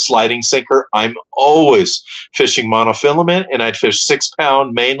rig, a sliding sinker, I'm always fishing monofilament, and I'd fish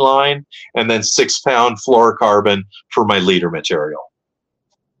 6-pound mainline and then 6-pound fluorocarbon for my leader material.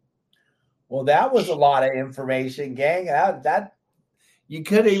 Well, that was a lot of information, gang. That you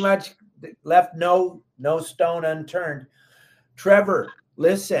pretty much left no stone unturned. Trevor,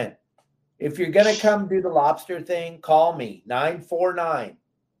 listen, if you're going to come do the lobster thing, call me,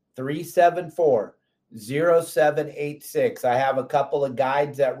 949-374-0786. I have a couple of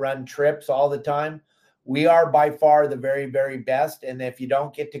guides that run trips all the time. We are by far the very, very best. And if you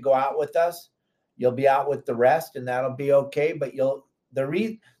don't get to go out with us, you'll be out with the rest, and that'll be okay. But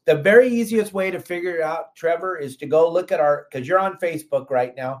the very easiest way to figure it out, Trevor, is to go look at because you're on Facebook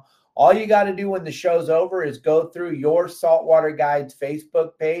right now. All you got to do when the show's over is go through your Saltwater Guides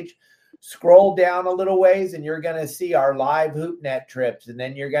Facebook page, scroll down a little ways, and you're going to see our live HoopNet trips. And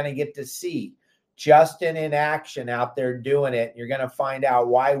then you're going to get to see Justin in action out there doing it. You're going to find out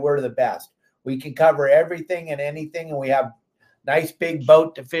why we're the best. We can cover everything and anything, and we have nice big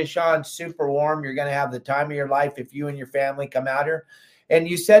boat to fish on, super warm. You're going to have the time of your life if you and your family come out here. And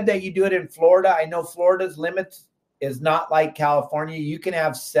you said that you do it in Florida. I know Florida's limits is not like California. You can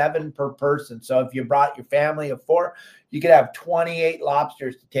have 7 per person. So if you brought your family of 4, you could have 28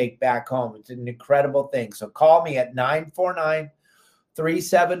 lobsters to take back home. It's an incredible thing. So call me at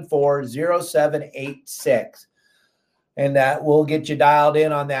 949-374-0786. And that will get you dialed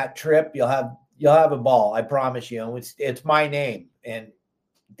in on that trip. You'll have a ball. I promise you. It's my name. And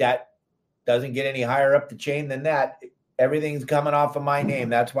that doesn't get any higher up the chain than that. Everything's coming off of my name.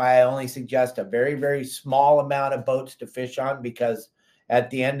 That's why I only suggest a very, very small amount of boats to fish on, because at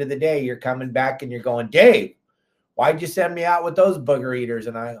the end of the day, you're coming back and you're going, Dave, why'd you send me out with those booger eaters?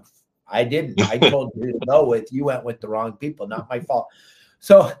 And I didn't. I told you to go with. You went with the wrong people. Not my fault.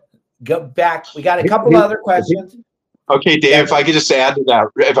 So go back. We got a couple other questions. Okay, Dave, if I could just add to that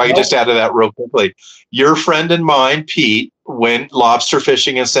real quickly. Your friend and mine, Pete, went lobster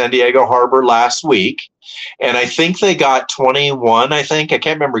fishing in San Diego Harbor last week, and I think they got 21, I can't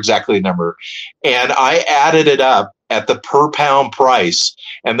remember exactly the number. And I added it up at the per pound price,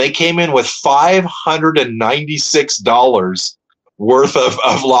 and they came in with $596 worth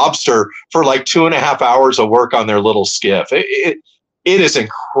of lobster for like 2.5 hours of work on their little skiff. It is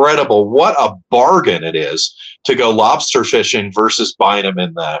incredible what a bargain it is to go lobster fishing versus buying them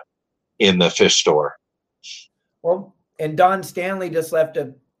in the fish store. Well, and Don Stanley just left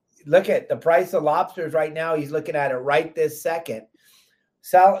a look at the price of lobsters right now. He's looking at it right this second.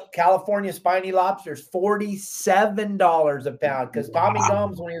 California spiny lobsters, $47 a pound. Because Tommy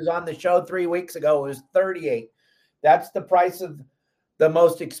Gomes, when he was on the show 3 weeks ago, it was $38. That's the price of the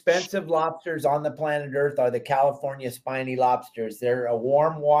most expensive lobsters on the planet Earth are the California spiny lobsters. They're a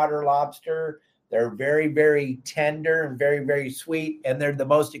warm water lobster. They're very, very tender and very, very sweet, and they're the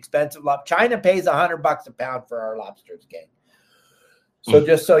most expensive. China pays $100 a pound for our lobsters, gang. So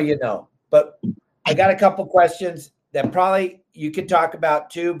just so you know. But I got a couple questions that probably you could talk about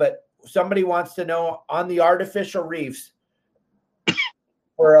too, but somebody wants to know on the artificial reefs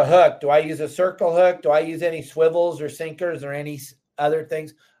for a hook, do I use a circle hook? Do I use any swivels or sinkers or any other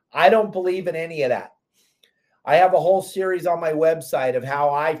things? I don't believe in any of that. I have a whole series on my website of how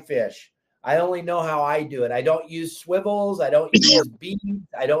I fish. I only know how I do it. I don't use swivels. I don't use beads.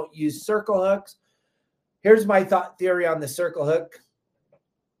 I don't use circle hooks. Here's my theory on the circle hook,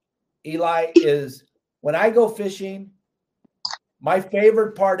 Eli, is when I go fishing, my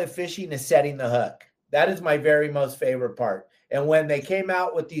favorite part of fishing is setting the hook. That is my very most favorite part. And when they came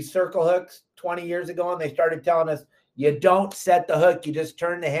out with these circle hooks 20 years ago and they started telling us, you don't set the hook, you just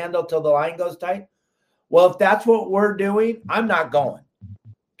turn the handle till the line goes tight. Well, if that's what we're doing, I'm not going.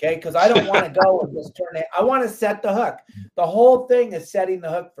 Okay, because I don't want to go and just turn it. I want to set the hook. The whole thing is setting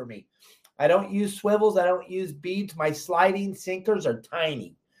the hook for me. I don't use swivels. I don't use beads. My sliding sinkers are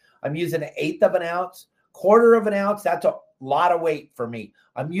tiny. I'm using 1/8 of an ounce, 1/4 of an ounce. That's a lot of weight for me.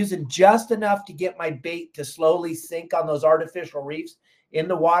 I'm using just enough to get my bait to slowly sink on those artificial reefs in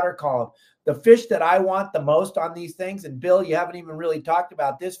the water column. The fish that I want the most on these things, and Bill, you haven't even really talked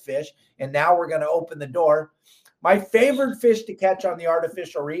about this fish, and now we're going to open the door. My favorite fish to catch on the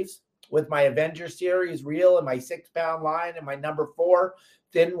artificial reefs with my Avenger series reel and my 6-pound line and my number 4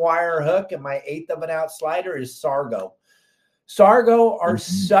 thin wire hook and my 1/8 of an ounce slider is Sargo. Sargo are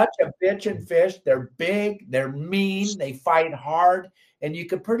such a bitchin' fish. They're big, they're mean, they fight hard, and you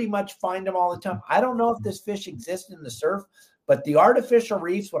can pretty much find them all the time. I don't know if this fish exists in the surf, but the artificial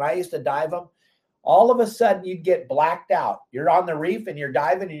reefs, when I used to dive them, all of a sudden you'd get blacked out. You're on the reef and you're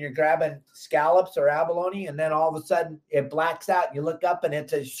diving and you're grabbing scallops or abalone, and then all of a sudden it blacks out. You look up and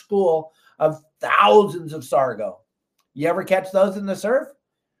it's a school of thousands of Sargo. You ever catch those in the surf?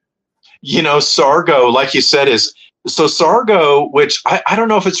 Sargo, like you said, Sargo, which I don't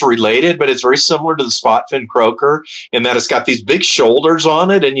know if it's related, but it's very similar to the spot fin croaker in that it's got these big shoulders on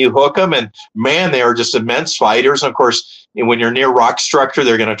it, and you hook them, and man, they are just immense fighters. And of course, when you're near rock structure,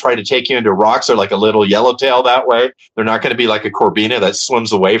 they're going to try to take you into rocks. They're like a little yellowtail that way. They're not going to be like a corbina that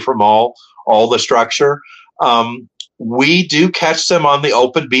swims away from all the structure. We do catch them on the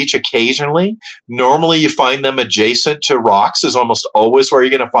open beach occasionally. Normally you find them adjacent to rocks is almost always where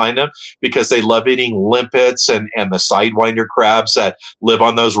you're going to find them, because they love eating limpets and the sidewinder crabs that live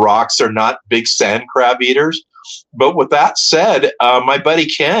on those rocks. They're not big sand crab eaters. But with that said, my buddy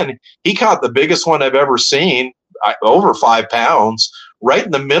Ken, he caught the biggest one I've ever seen, over 5 pounds, right in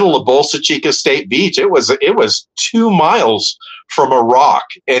the middle of Bolsa Chica State Beach. It was 2 miles from a rock.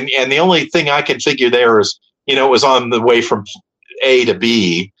 And the only thing I can figure there is, it was on the way from A to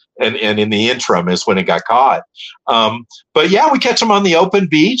B, and in the interim is when it got caught. But yeah, we catch them on the open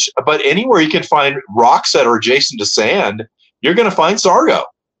beach, but anywhere you can find rocks that are adjacent to sand, you're going to find Sargo.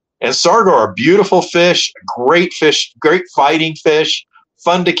 And Sargo are beautiful fish, great fighting fish,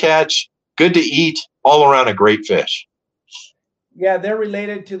 fun to catch, good to eat, all around a great fish. Yeah, they're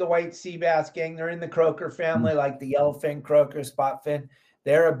related to the white sea bass gang. They're in the croaker family, like the yellowfin croaker, spotfin.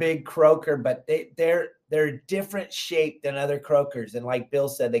 They're a big croaker, but they're a different shape than other croakers. And like Bill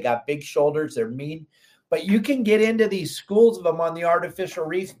said, they got big shoulders. They're mean. But you can get into these schools of them on the artificial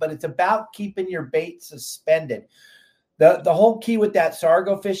reefs, but it's about keeping your bait suspended. The whole key with that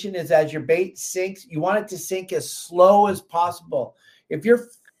Sargo fishing is as your bait sinks, you want it to sink as slow as possible. If you're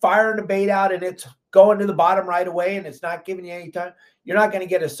firing a bait out and it's going to the bottom right away and it's not giving you any time, you're not going to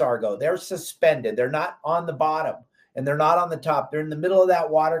get a Sargo. They're suspended. They're not on the bottom. And they're not on the top. They're in the middle of that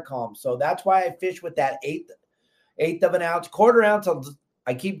water column. So that's why I fish with that eighth of an ounce, quarter ounce.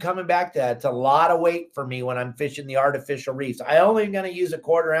 I keep coming back to that. It's a lot of weight for me when I'm fishing the artificial reefs. I only going to use a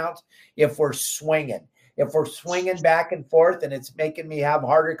quarter ounce if we're swinging. If we're swinging back and forth and it's making me have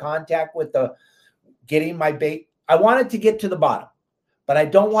harder contact with getting my bait. I want it to get to the bottom, but I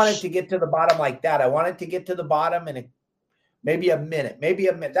don't want it to get to the bottom like that. I want it to get to the bottom in maybe a minute.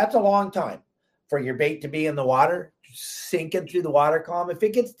 That's a long time for your bait to be in the water, sinking through the water column. If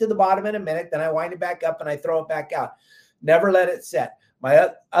it gets to the bottom in a minute, then I wind it back up and I throw it back out. Never let it set. My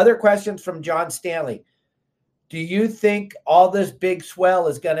other questions from John Stanley. Do you think all this big swell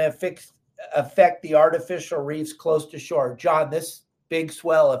is going to affect the artificial reefs close to shore? John, this big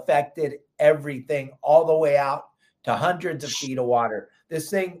swell affected everything all the way out to hundreds of feet of water. This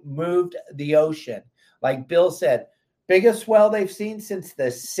thing moved the ocean. Like Bill said, biggest swell they've seen since the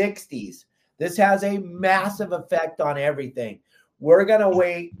 60s. This has a massive effect on everything. We're going to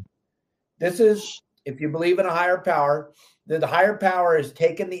wait. This is, if you believe in a higher power, the higher power has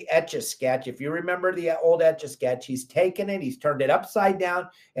taken the Etch-a-Sketch. If you remember the old Etch-a-Sketch, he's taken it, he's turned it upside down,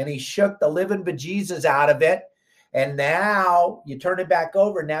 and he shook the living bejesus out of it. And now you turn it back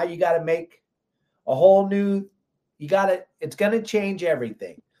over. Now you got to make a whole new, it's going to change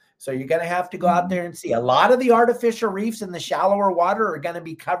everything. So you're going to have to go out there and see. A lot of the artificial reefs in the shallower water are going to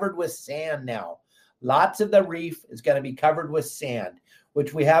be covered with sand now. Lots of the reef is going to be covered with sand,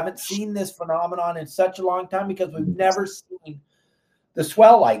 which we haven't seen this phenomenon in such a long time because we've never seen the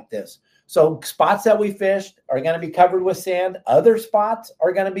swell like this. So spots that we fished are going to be covered with sand. Other spots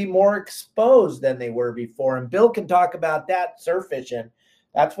are going to be more exposed than they were before. And Bill can talk about that, surf fishing.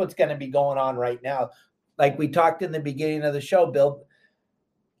 That's what's going to be going on right now. Like we talked in the beginning of the show, Bill,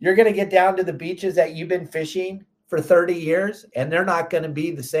 you're going to get down to the beaches that you've been fishing for 30 years, and they're not going to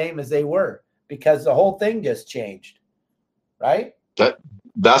be the same as they were because the whole thing just changed, right?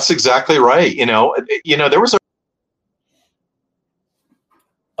 That's exactly right. There was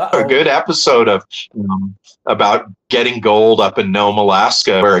a good episode of about getting gold up in Nome,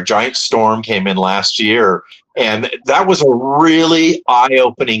 Alaska, where a giant storm came in last year. And that was a really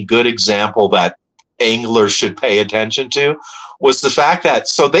eye-opening good example that anglers should pay attention to, was the fact that,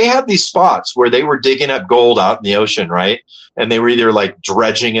 so they had these spots where they were digging up gold out in the ocean, right? And they were either like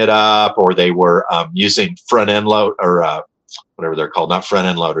dredging it up or they were using front end load or whatever they're called, not front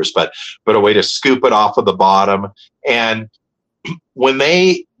end loaders, but a way to scoop it off of the bottom. And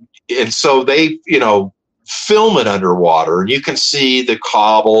so they, film it underwater and you can see the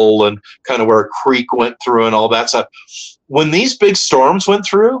cobble and kind of where a creek went through and all that stuff. When these big storms went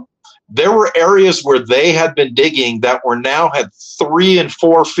through, there were areas where they had been digging that had 3 and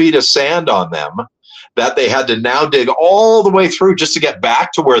 4 feet of sand on them that they had to now dig all the way through just to get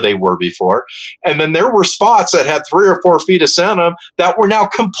back to where they were before. And then there were spots that had 3 or 4 feet of sand on them that were now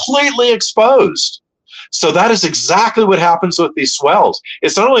completely exposed. So that is exactly what happens with these swells.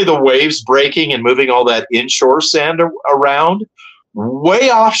 It's not only the waves breaking and moving all that inshore sand around, way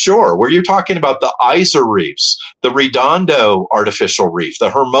offshore, where you're talking about the Isa reefs, the Redondo artificial reef,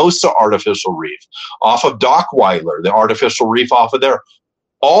 the Hermosa artificial reef, off of Dockweiler, the artificial reef off of there.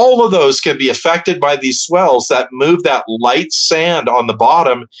 All of those can be affected by these swells that move that light sand on the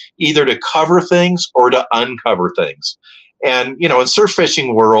bottom, either to cover things or to uncover things. And, in surf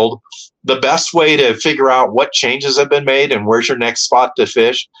fishing world, the best way to figure out what changes have been made and where's your next spot to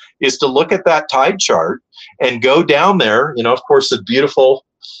fish is to look at that tide chart and go down there, of course, the beautiful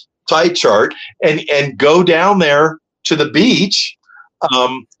tide chart, and go down there to the beach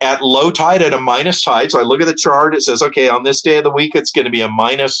at low tide, at a minus tide. So I look at the chart. It says, okay, on this day of the week, it's going to be a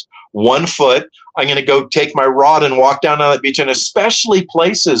 -1 foot. I'm going to go take my rod and walk down on that beach, and especially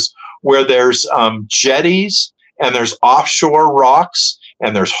places where there's jetties and there's offshore rocks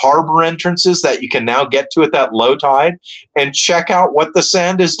and there's harbor entrances that you can now get to at that low tide, and check out what the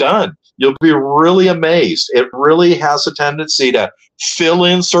sand has done. You'll be really amazed. It really has a tendency to fill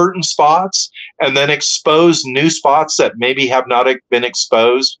in certain spots and then expose new spots that maybe have not been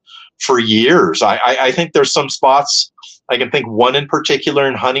exposed for years. I think there's some spots, I can think one in particular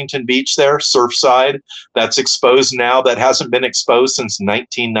in Huntington Beach there, Surfside, that's exposed now that hasn't been exposed since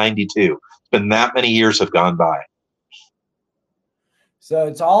 1992. It's been that many years have gone by. So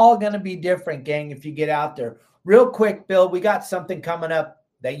it's all going to be different, gang, if you get out there. Real quick, Bill, we got something coming up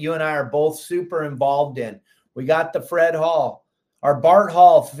that you and I are both super involved in. We got the Fred Hall, our Bart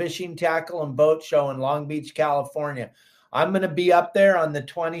Hall Fishing, Tackle, and Boat Show in Long Beach, California. I'm going to be up there on the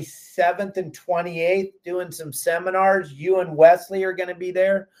 27th and 28th doing some seminars. You and Wesley are going to be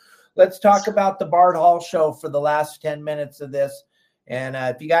there. Let's talk about the Bart Hall Show for the last 10 minutes of this. And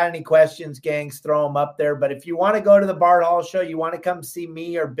if you got any questions, gangs, throw them up there. But if you want to go to the Bart Hall Show, you want to come see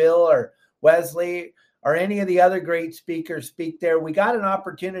me or Bill or Wesley or any of the other great speakers speak there, we got an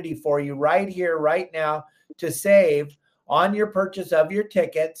opportunity for you right here, right now, to save on your purchase of your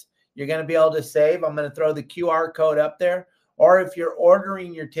tickets. You're going to be able to save. I'm going to throw the QR code up there. Or if you're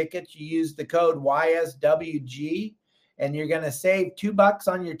ordering your tickets, you use the code YSWG, and you're going to save $2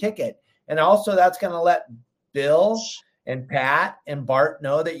 on your ticket. And also that's going to let Bill and Pat and Bart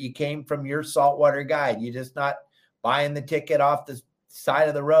know that you came from your Saltwater Guide. You're just not buying the ticket off the side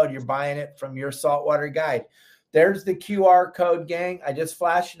of the road. You're buying it from your Saltwater Guide. There's the QR code, gang. I just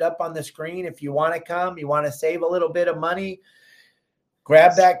flashed it up on the screen. If you want to come, you want to save a little bit of money,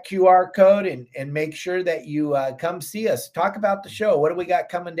 grab that QR code and make sure that you come see us. Talk about the show. What do we got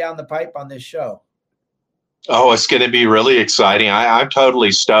coming down the pipe on this show? Oh, it's going to be really exciting. I'm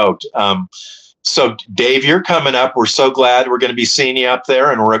totally stoked. So, Dave, you're coming up. We're so glad we're going to be seeing you up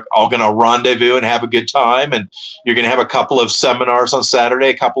there, and we're all going to rendezvous and have a good time. And you're going to have a couple of seminars on Saturday,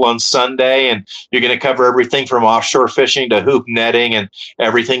 a couple on Sunday, and you're going to cover everything from offshore fishing to hoop netting and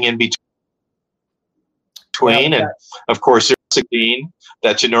everything in between. And, of course, there's a game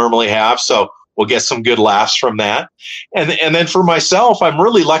that you normally have. So we'll get some good laughs from that. And then for myself, I'm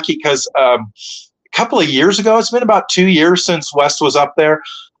really lucky because a couple of years ago, it's been about 2 years since Wes was up there,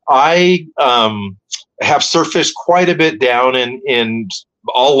 I have surf fished quite a bit down in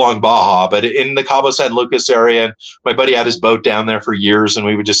all along Baja, but in the Cabo San Lucas area. And my buddy had his boat down there for years, and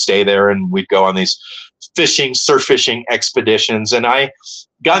we would just stay there and we'd go on these surf fishing expeditions. And I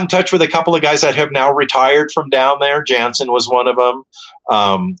got in touch with a couple of guys that have now retired from down there. Jansen was one of them.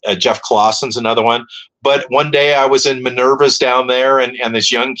 Jeff Clausen's another one. But one day I was in Minerva's down there, and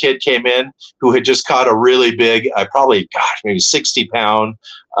this young kid came in who had just caught a really big, maybe 60-pound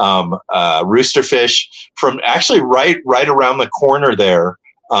rooster fish from actually right around the corner there,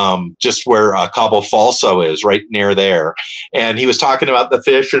 just where Cabo Falso is, right near there. And he was talking about the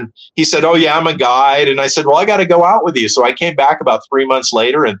fish, and he said, "Oh yeah, I'm a guide." And I said, "Well, I got to go out with you." So I came back about 3 months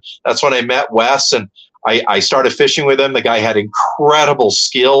later, and that's when I met Wes, and I started fishing with him. The guy had incredible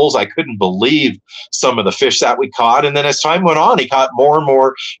skills. I couldn't believe some of the fish that we caught. And then as time went on, he caught more and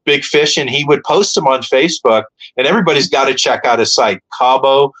more big fish, and he would post them on Facebook. And everybody's got to check out his site,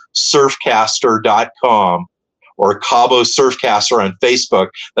 CaboSurfcaster.com or Cabo Surfcaster on Facebook.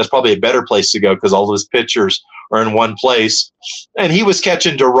 That's probably a better place to go because all of his pictures are in one place. And he was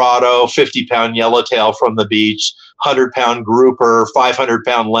catching Dorado, 50-pound yellowtail from the beach, 100-pound grouper,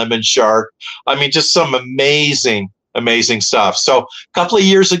 500-pound lemon shark. I mean, just some amazing Amazing stuff. So a couple of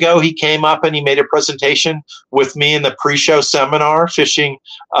years ago, he came up and he made a presentation with me in the pre-show seminar, fishing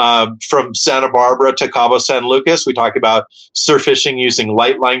from Santa Barbara to Cabo San Lucas. We talked about surf fishing using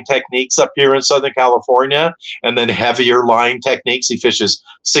light line techniques up here in Southern California, and then heavier line techniques. He fishes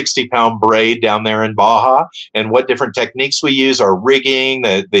 60-pound braid down there in Baja, and what different techniques we use, our rigging,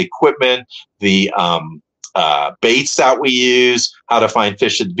 the equipment, the baits that we use, how to find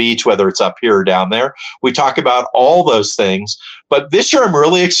fish at the beach, whether it's up here or down there. We talk about all those things. But this year I'm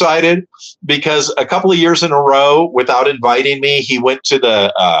really excited because a couple of years in a row, without inviting me, he went to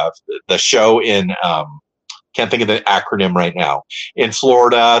the show in can't think of the acronym right now, in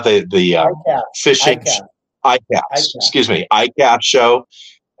Florida, the fishing ICAST show.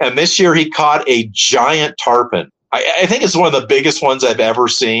 And this year he caught a giant tarpon. I think it's one of the biggest ones I've ever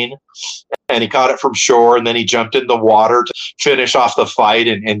seen. And he caught it from shore, and then he jumped in the water to finish off the fight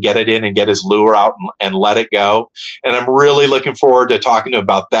and get it in and get his lure out and let it go. And I'm really looking forward to talking to him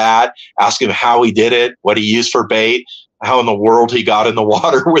about that, asking him how he did it, what he used for bait, how in the world he got in the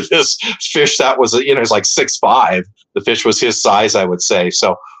water with this fish that was, it's like 6'5". The fish was his size, I would say.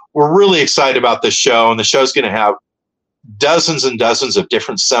 So we're really excited about this show, and the show's going to have dozens and dozens of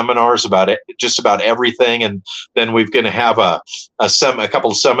different seminars about it, just about everything. And then we're going to have a couple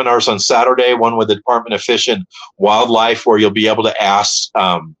of seminars on Saturday, one with the Department of Fish and Wildlife, where you'll be able to ask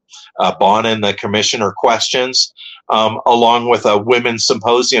Bonin, the commissioner, questions, along with a women's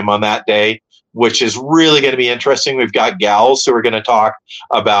symposium on that day, which is really going to be interesting. We've got gals who are going to talk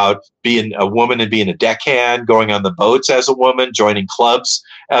about being a woman and being a deckhand, going on the boats as a woman, joining clubs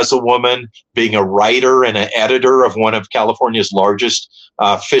as a woman, being a writer and an editor of one of California's largest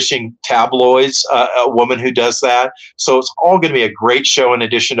fishing tabloids, a woman who does that. So it's all going to be a great show, in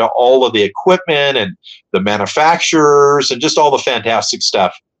addition to all of the equipment and the manufacturers and just all the fantastic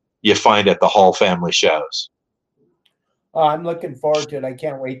stuff you find at the Hall family shows. Oh, I'm looking forward to it. I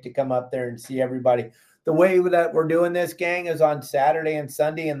can't wait to come up there and see everybody. The way that we're doing this, gang, is on Saturday and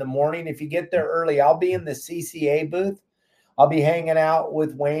Sunday in the morning. If you get there early, I'll be in the CCA booth. I'll be hanging out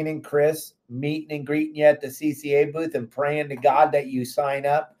with Wayne and Chris, meeting and greeting you at the CCA booth and praying to God that you sign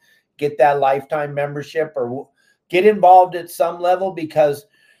up, get that lifetime membership, or get involved at some level, because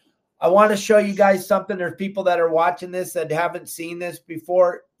I want to show you guys something. There's people that are watching this that haven't seen this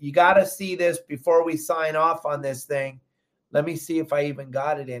before. You got to see this before we sign off on this thing. Let me see if I even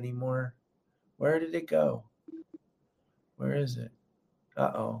got it anymore. Where did it go? Where is it?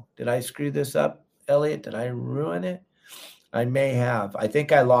 Uh-oh. Did I screw this up, Elliot? Did I ruin it? I may have. I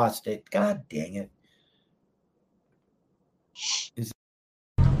think I lost it. God dang it.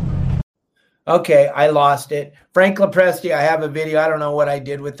 Okay, I lost it. Frank Lepresti, I have a video. I don't know what I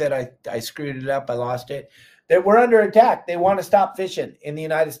did with it. I screwed it up. I lost it. We're under attack. They want to stop fishing in the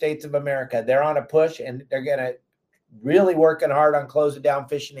United States of America. They're on a push, and they're going to really working hard on closing down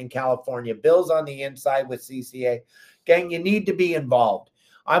fishing in California. Bill's on the inside with CCA. Gang, you need to be involved.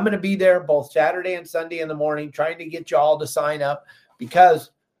 I'm going to be there both Saturday and Sunday in the morning trying to get you all to sign up,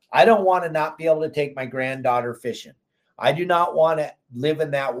 because I don't want to not be able to take my granddaughter fishing. I do not want to live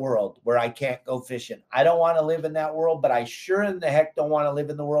in that world where I can't go fishing. I don't want to live in that world, but I sure in the heck don't want to live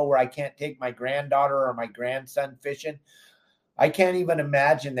in the world where I can't take my granddaughter or my grandson fishing. I can't even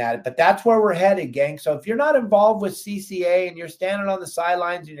imagine that, but that's where we're headed, gang. So if you're not involved with CCA and you're standing on the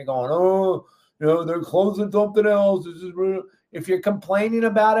sidelines and you're going, oh, they're closing something else. This is real. If you're complaining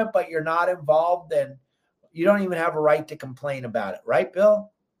about it, but you're not involved, then you don't even have a right to complain about it. Right,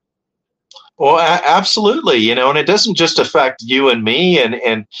 Bill? Well, absolutely. And it doesn't just affect you and me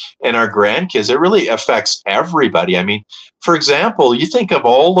and our grandkids. It really affects everybody. I mean, for example, you think of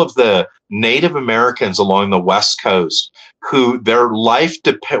all of the Native Americans along the West Coast who their life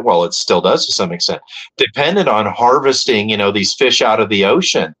it still does to some extent, depended on harvesting, these fish out of the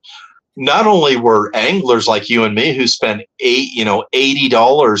ocean. Not only were anglers like you and me who spend $80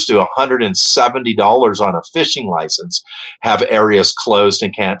 to $170 on a fishing license have areas closed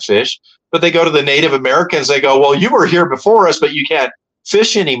and can't fish, but they go to the Native Americans. They go, well, you were here before us, but you can't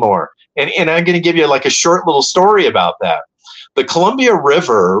fish anymore. And I'm going to give you like a short little story about that. The Columbia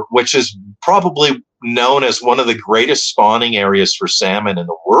River, which is probably known as one of the greatest spawning areas for salmon in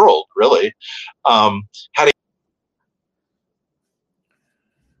the world, really, had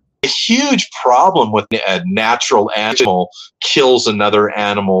a huge problem with a natural animal kills another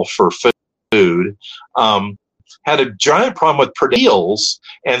animal for food. had a giant problem with eels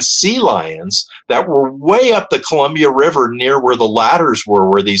and sea lions that were way up the Columbia River near where the ladders were,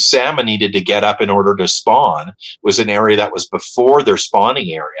 where these salmon needed to get up in order to spawn. It was an area that was before their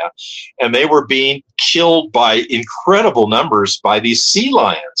spawning area. And they were being killed by incredible numbers by these sea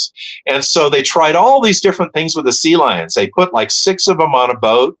lions. And so they tried all these different things with the sea lions. They put like 6 of them on a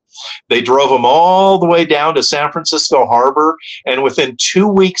boat. They drove them all the way down to San Francisco Harbor, and within 2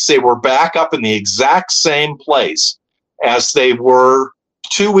 weeks, they were back up in the exact same place as they were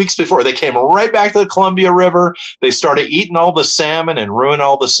 2 weeks before. They came right back to the Columbia River. They started eating all the salmon and ruined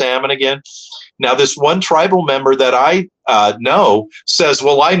all the salmon again. Now, this one tribal member that I know says,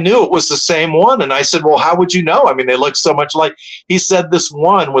 well, I knew it was the same one. And I said, well, how would you know? I mean, they look so much like. He said this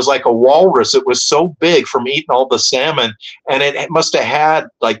one was like a walrus. It was so big from eating all the salmon. And it must have had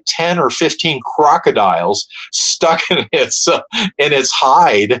like 10 or 15 crocodiles stuck in its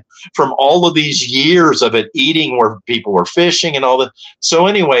hide from all of these years of it eating where people were fishing and all that. So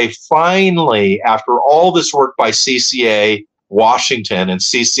anyway, finally, after all this work by CCA Washington and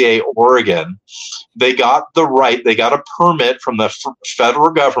CCA Oregon, they got a permit from the federal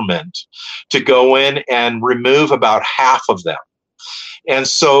government to go in and remove about half of them. And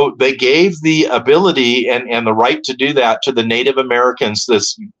so they gave the ability and the right to do that to the Native Americans,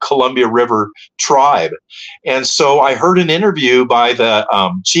 this Columbia River tribe. And so I heard an interview by the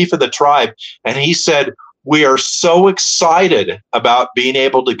chief of the tribe, and he said, we are so excited about being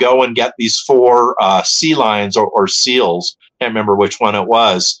able to go and get these 4 sea lions or seals. I can't remember which one it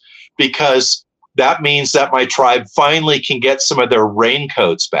was, because that means that my tribe finally can get some of their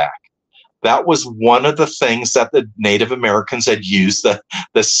raincoats back. That was one of the things that the Native Americans had used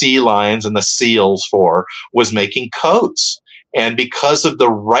the sea lions and the seals for, was making coats. And because of the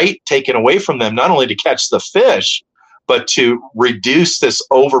right taken away from them, not only to catch the fish, but to reduce this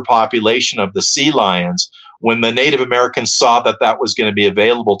overpopulation of the sea lions, when the Native Americans saw that that was going to be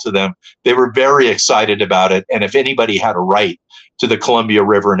available to them, they were very excited about it. And if anybody had a right to the Columbia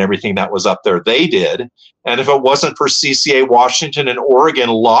River and everything that was up there, they did. And if it wasn't for CCA Washington and Oregon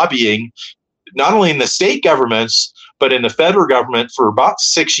lobbying, not only in the state governments, but in the federal government for about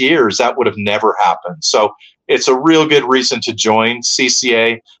 6 years, that would have never happened. So it's a real good reason to join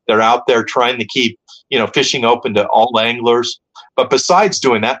CCA. They're out there trying to keep, fishing open to all anglers. But besides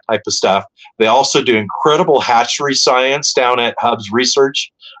doing that type of stuff, they also do incredible hatchery science down at Hubbs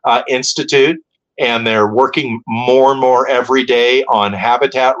Research Institute. And they're working more and more every day on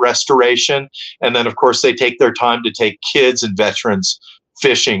habitat restoration. And then, of course, they take their time to take kids and veterans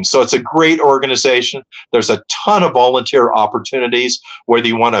fishing. So it's a great organization. There's a ton of volunteer opportunities, whether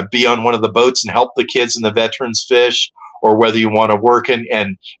you want to be on one of the boats and help the kids and the veterans fish, or whether you want to work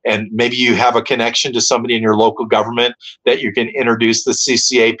and maybe you have a connection to somebody in your local government that you can introduce the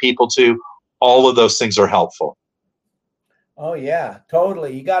CCA people to. All of those things are helpful. Oh, yeah,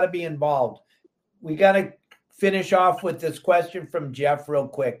 totally. You got to be involved. We got to finish off with this question from Jeff real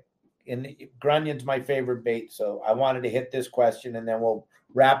quick. And Grunyon's my favorite bait, so I wanted to hit this question, and then we'll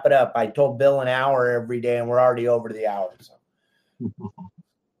wrap it up. I told Bill an hour every day, and we're already over the hour. So,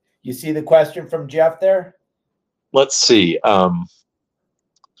 you see the question from Jeff there? Let's see.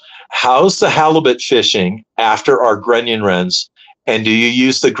 How's the halibut fishing after our grunion runs, and do you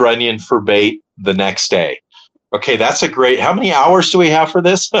use the grunion for bait the next day? Okay, that's a great. How many hours do we have for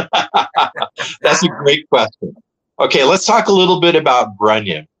this? That's a great question. Okay, let's talk a little bit about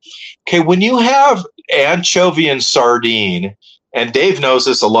grunion. Okay, when you have anchovy and sardine, and Dave knows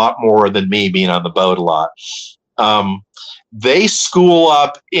this a lot more than me, being on the boat a lot, they school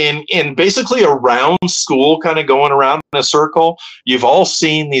up in basically a round school, kind of going around in a circle. You've all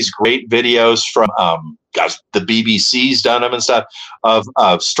seen these great videos from, the BBC's done them and stuff,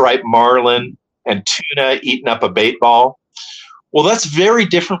 of striped marlin and tuna eating up a bait ball. Well, that's very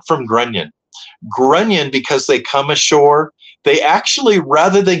different from grunion. Grunion, because they come ashore, they actually,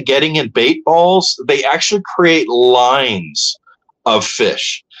 rather than getting in bait balls, they actually create lines of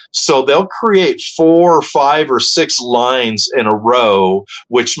fish. So they'll create 4 or 5 or 6 lines in a row,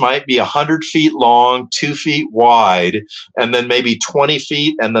 which might be 100 feet long, 2 feet wide, and then maybe 20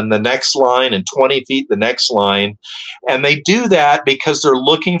 feet, and then the next line, and 20 feet, the next line. And they do that because they're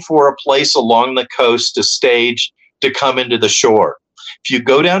looking for a place along the coast to stage to come into the shore. If you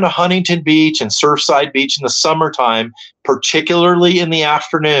go down to Huntington Beach and Surfside Beach in the summertime, particularly in the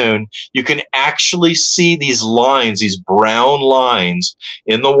afternoon, you can actually see these lines, these brown lines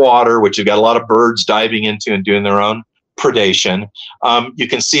in the water, which you've got a lot of birds diving into and doing their own predation. You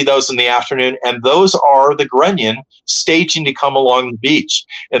can see those in the afternoon, and those are the grunion staging to come along the beach.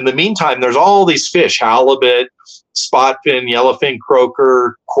 In the meantime, there's all these fish, halibut, spot fin, yellowfin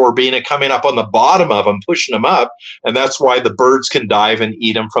croaker, corbina coming up on the bottom of them, pushing them up. And that's why the birds can dive and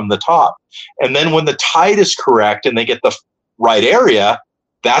eat them from the top. And then when the tide is correct and they get the right area,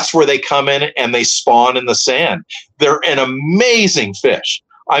 that's where they come in and they spawn in the sand. They're an amazing fish.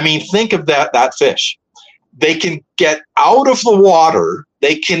 I mean, think of that fish. They can get out of the water.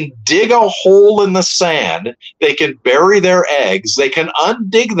 They can dig a hole in the sand. They can bury their eggs. They can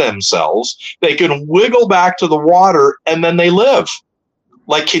undig themselves. They can wiggle back to the water, and then they live.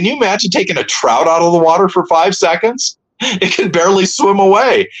 Like, can you imagine taking a trout out of the water for 5 seconds? It can barely swim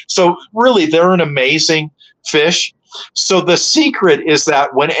away. So really, they're an amazing fish. So the secret is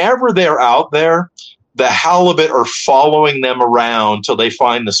that whenever they're out there, the halibut are following them around till they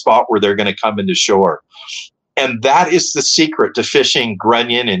find the spot where they're going to come into shore. And that is the secret to fishing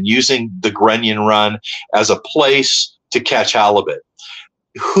grunion and using the grunion run as a place to catch halibut.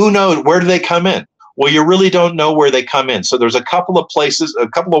 Who knows? Where do they come in? Well, you really don't know where they come in. So there's a couple of places, a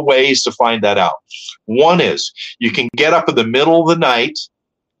couple of ways to find that out. One is you can get up in the middle of the night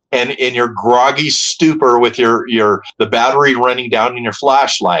and in your groggy stupor with the battery running down in your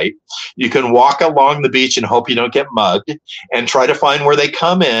flashlight, you can walk along the beach and hope you don't get mugged and try to find where they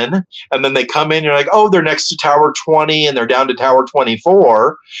come in. And then they come in, you're like, oh, they're next to Tower 20 and they're down to Tower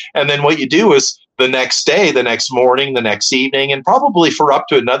 24. And then what you do is the next day, the next morning, the next evening, and probably for up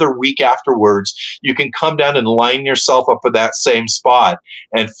to another week afterwards, you can come down and line yourself up with that same spot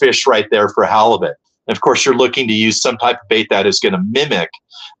and fish right there for halibut. And of course, you're looking to use some type of bait that is going to mimic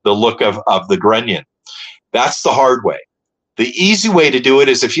the look of the grunion. That's the hard way. The easy way to do it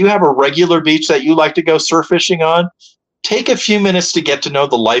is if you have a regular beach that you like to go surf fishing on, take a few minutes to get to know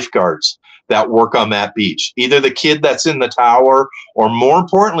the lifeguards that work on that beach. Either the kid that's in the tower, or more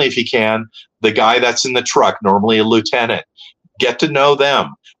importantly, if you can, the guy that's in the truck, normally a lieutenant. Get to know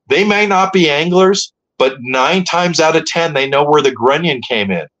them. They may not be anglers, but 9 times out of 10, they know where the grunion came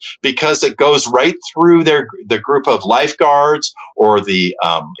in because it goes right through the group of lifeguards or the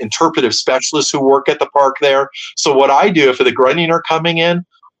interpretive specialists who work at the park there. So what I do, if the grunion are coming in,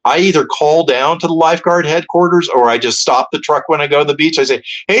 I either call down to the lifeguard headquarters or I just stop the truck when I go to the beach. I say,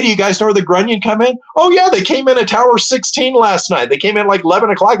 hey, do you guys know where the grunion come in? Oh, yeah, they came in at Tower 16 last night. They came in like 11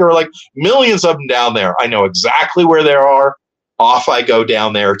 o'clock. There were like millions of them down there. I know exactly where they are. Off I go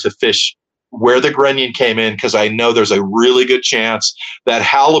down there to fish where the grunion came in, because I know there's a really good chance that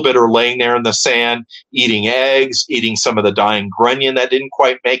halibut are laying there in the sand, eating eggs, eating some of the dying grunion that didn't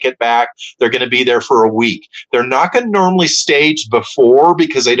quite make it back. They're going to be there for a week. They're not going to normally stage before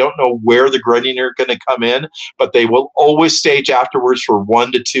because they don't know where the grunion are going to come in, but they will always stage afterwards for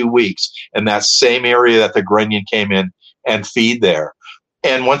 1 to 2 weeks in that same area that the grunion came in and feed there.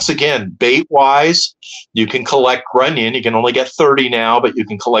 And once again, bait-wise, you can collect grunion. You can only get 30 now, but you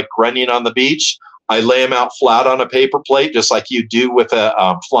can collect grunion on the beach. I lay them out flat on a paper plate, just like you do with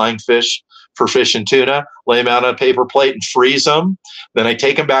a flying fish for fish and tuna. Lay them out on a paper plate and freeze them. Then I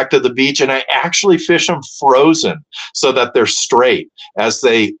take them back to the beach, and I actually fish them frozen so that they're straight. As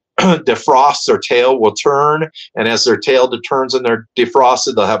they defrost, their tail will turn, and as their tail turns and they're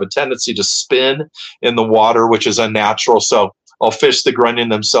defrosted, they'll have a tendency to spin in the water, which is unnatural. So I'll fish the grunion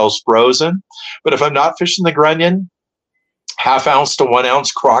themselves frozen. But if I'm not fishing the grunion, 1/2 ounce to 1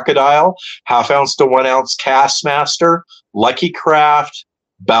 ounce crocodile, 1/2 ounce to 1 ounce Castmaster, Lucky Craft,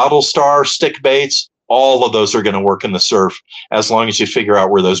 Battlestar, stick baits, all of those are going to work in the surf as long as you figure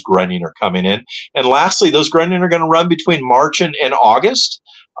out where those grunion are coming in. And lastly, those grunion are going to run between March and August.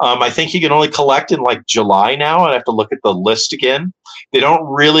 I think you can only collect in like July now. I have to look at the list again. They don't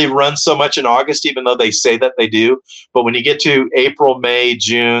really run so much in August, even though they say that they do. But when you get to April, May,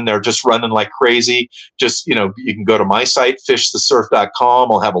 June, they're just running like crazy. Just, you can go to my site,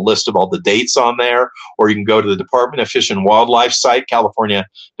 fishthesurf.com. I'll have a list of all the dates on there. Or you can go to the Department of Fish and Wildlife site, California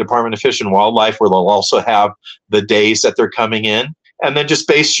Department of Fish and Wildlife, where they'll also have the days that they're coming in. And then just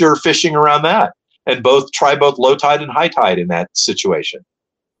base your fishing around that. And try both low tide and high tide in that situation.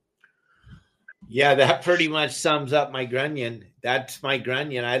 Yeah, that pretty much sums up my grunion. That's my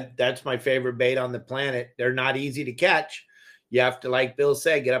grunion. That's my favorite bait on the planet. They're not easy to catch. You have to, like Bill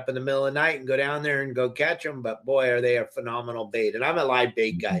said, get up in the middle of the night and go down there and go catch them. But boy, are they a phenomenal bait. And I'm a live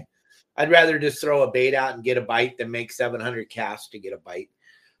bait guy. I'd rather just throw a bait out and get a bite than make 700 casts to get a bite.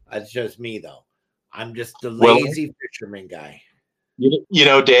 That's just me, though. I'm just the lazy fisherman guy.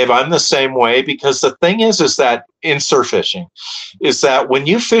 Dave, I'm the same way, because the thing is that in surf fishing is that when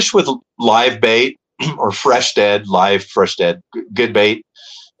you fish with live bait or fresh dead, good bait,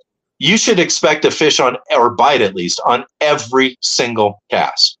 you should expect to fish on, or bite at least, on every single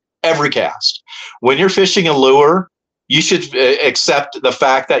cast. Every cast. When you're fishing a lure, you should accept the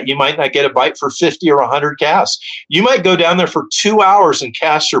fact that you might not get a bite for 50 or 100 casts. You might go down there for 2 hours and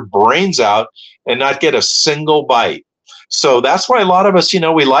cast your brains out and not get a single bite. So that's why a lot of us,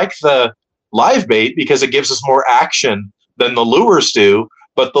 we like the live bait because it gives us more action than the lures do.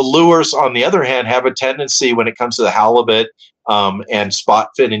 But the lures, on the other hand, have a tendency when it comes to the halibut and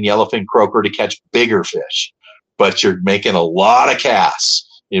spotfin and yellowfin croaker to catch bigger fish. But you're making a lot of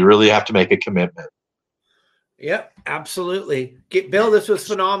casts. You really have to make a commitment. Yep, absolutely. Bill, this was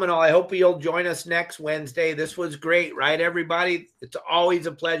phenomenal. I hope you'll join us next Wednesday. This was great, right, everybody? It's always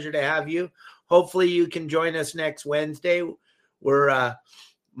a pleasure to have you. Hopefully you can join us next Wednesday. We're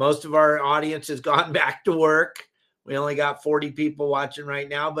most of our audience has gone back to work. We only got 40 people watching right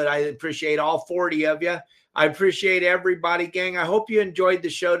now, but I appreciate all 40 of you. I appreciate everybody, gang. I hope you enjoyed the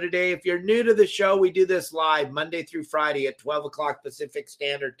show today. If you're new to the show, we do this live Monday through Friday at 12 o'clock Pacific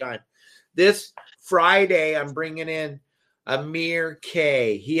Standard Time. This Friday, I'm bringing in Amir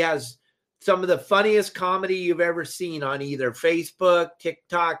K. He has some of the funniest comedy you've ever seen on either Facebook,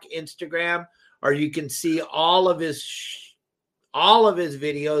 TikTok, Instagram, or you can see all of his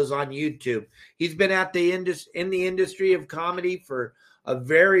videos on YouTube. He's been in the industry of comedy for a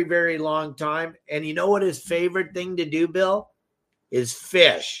very, very long time. And you know what his favorite thing to do, Bill? Is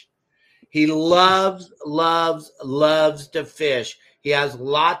fish. He loves to fish. He has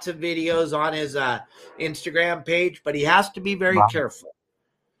lots of videos on his Instagram page, but he has to be very careful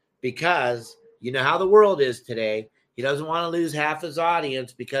because you know how the world is today. He doesn't want to lose half his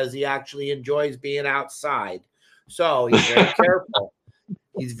audience because he actually enjoys being outside. So he's very careful.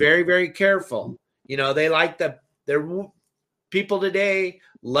 He's very, very careful. They like their people today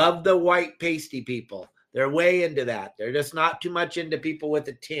love the white pasty people. They're way into that. They're just not too much into people with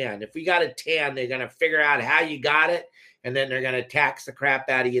a tan. If we got a tan, they're going to figure out how you got it, and then they're going to tax the crap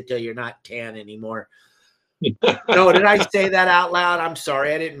out of you till you're not tan anymore. No, did I say that out loud? I'm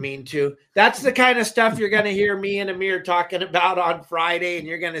sorry. I didn't mean to. That's the kind of stuff you're going to hear me and Amir talking about on Friday, and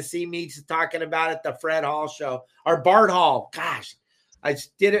you're going to see me talking about at the Fred Hall show. Or Bart Hall. Gosh, I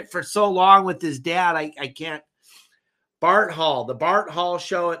did it for so long with his dad. I can't. Bart Hall. The Bart Hall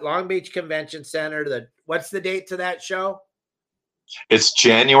show at Long Beach Convention Center. What's the date to that show? It's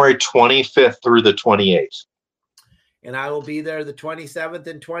January 25th through the 28th. And I will be there the 27th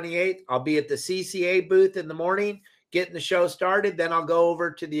and 28th. I'll be at the CCA booth in the morning, getting the show started. Then I'll go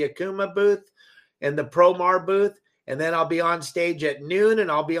over to the Akuma booth and the Promar booth. And then I'll be on stage at noon, and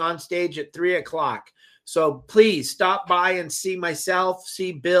I'll be on stage at 3 o'clock. So please stop by and see myself,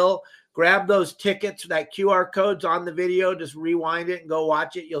 see Bill. Grab those tickets, that QR code's on the video. Just rewind it and go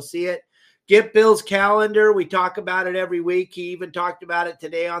watch it. You'll see it. Get Bill's calendar. We talk about it every week. He even talked about it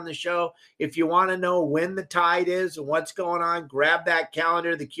today on the show. If you want to know when the tide is and what's going on, grab that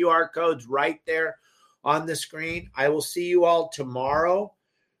calendar. The QR code's right there on the screen. I will see you all tomorrow.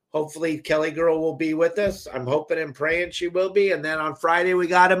 Hopefully Kelly Girl will be with us. I'm hoping and praying she will be. And then on Friday, we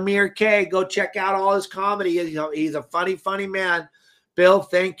got Amir K. Go check out all his comedy. He's a funny, funny man. Bill,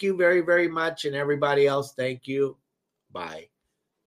 thank you very, very much. And everybody else, thank you. Bye.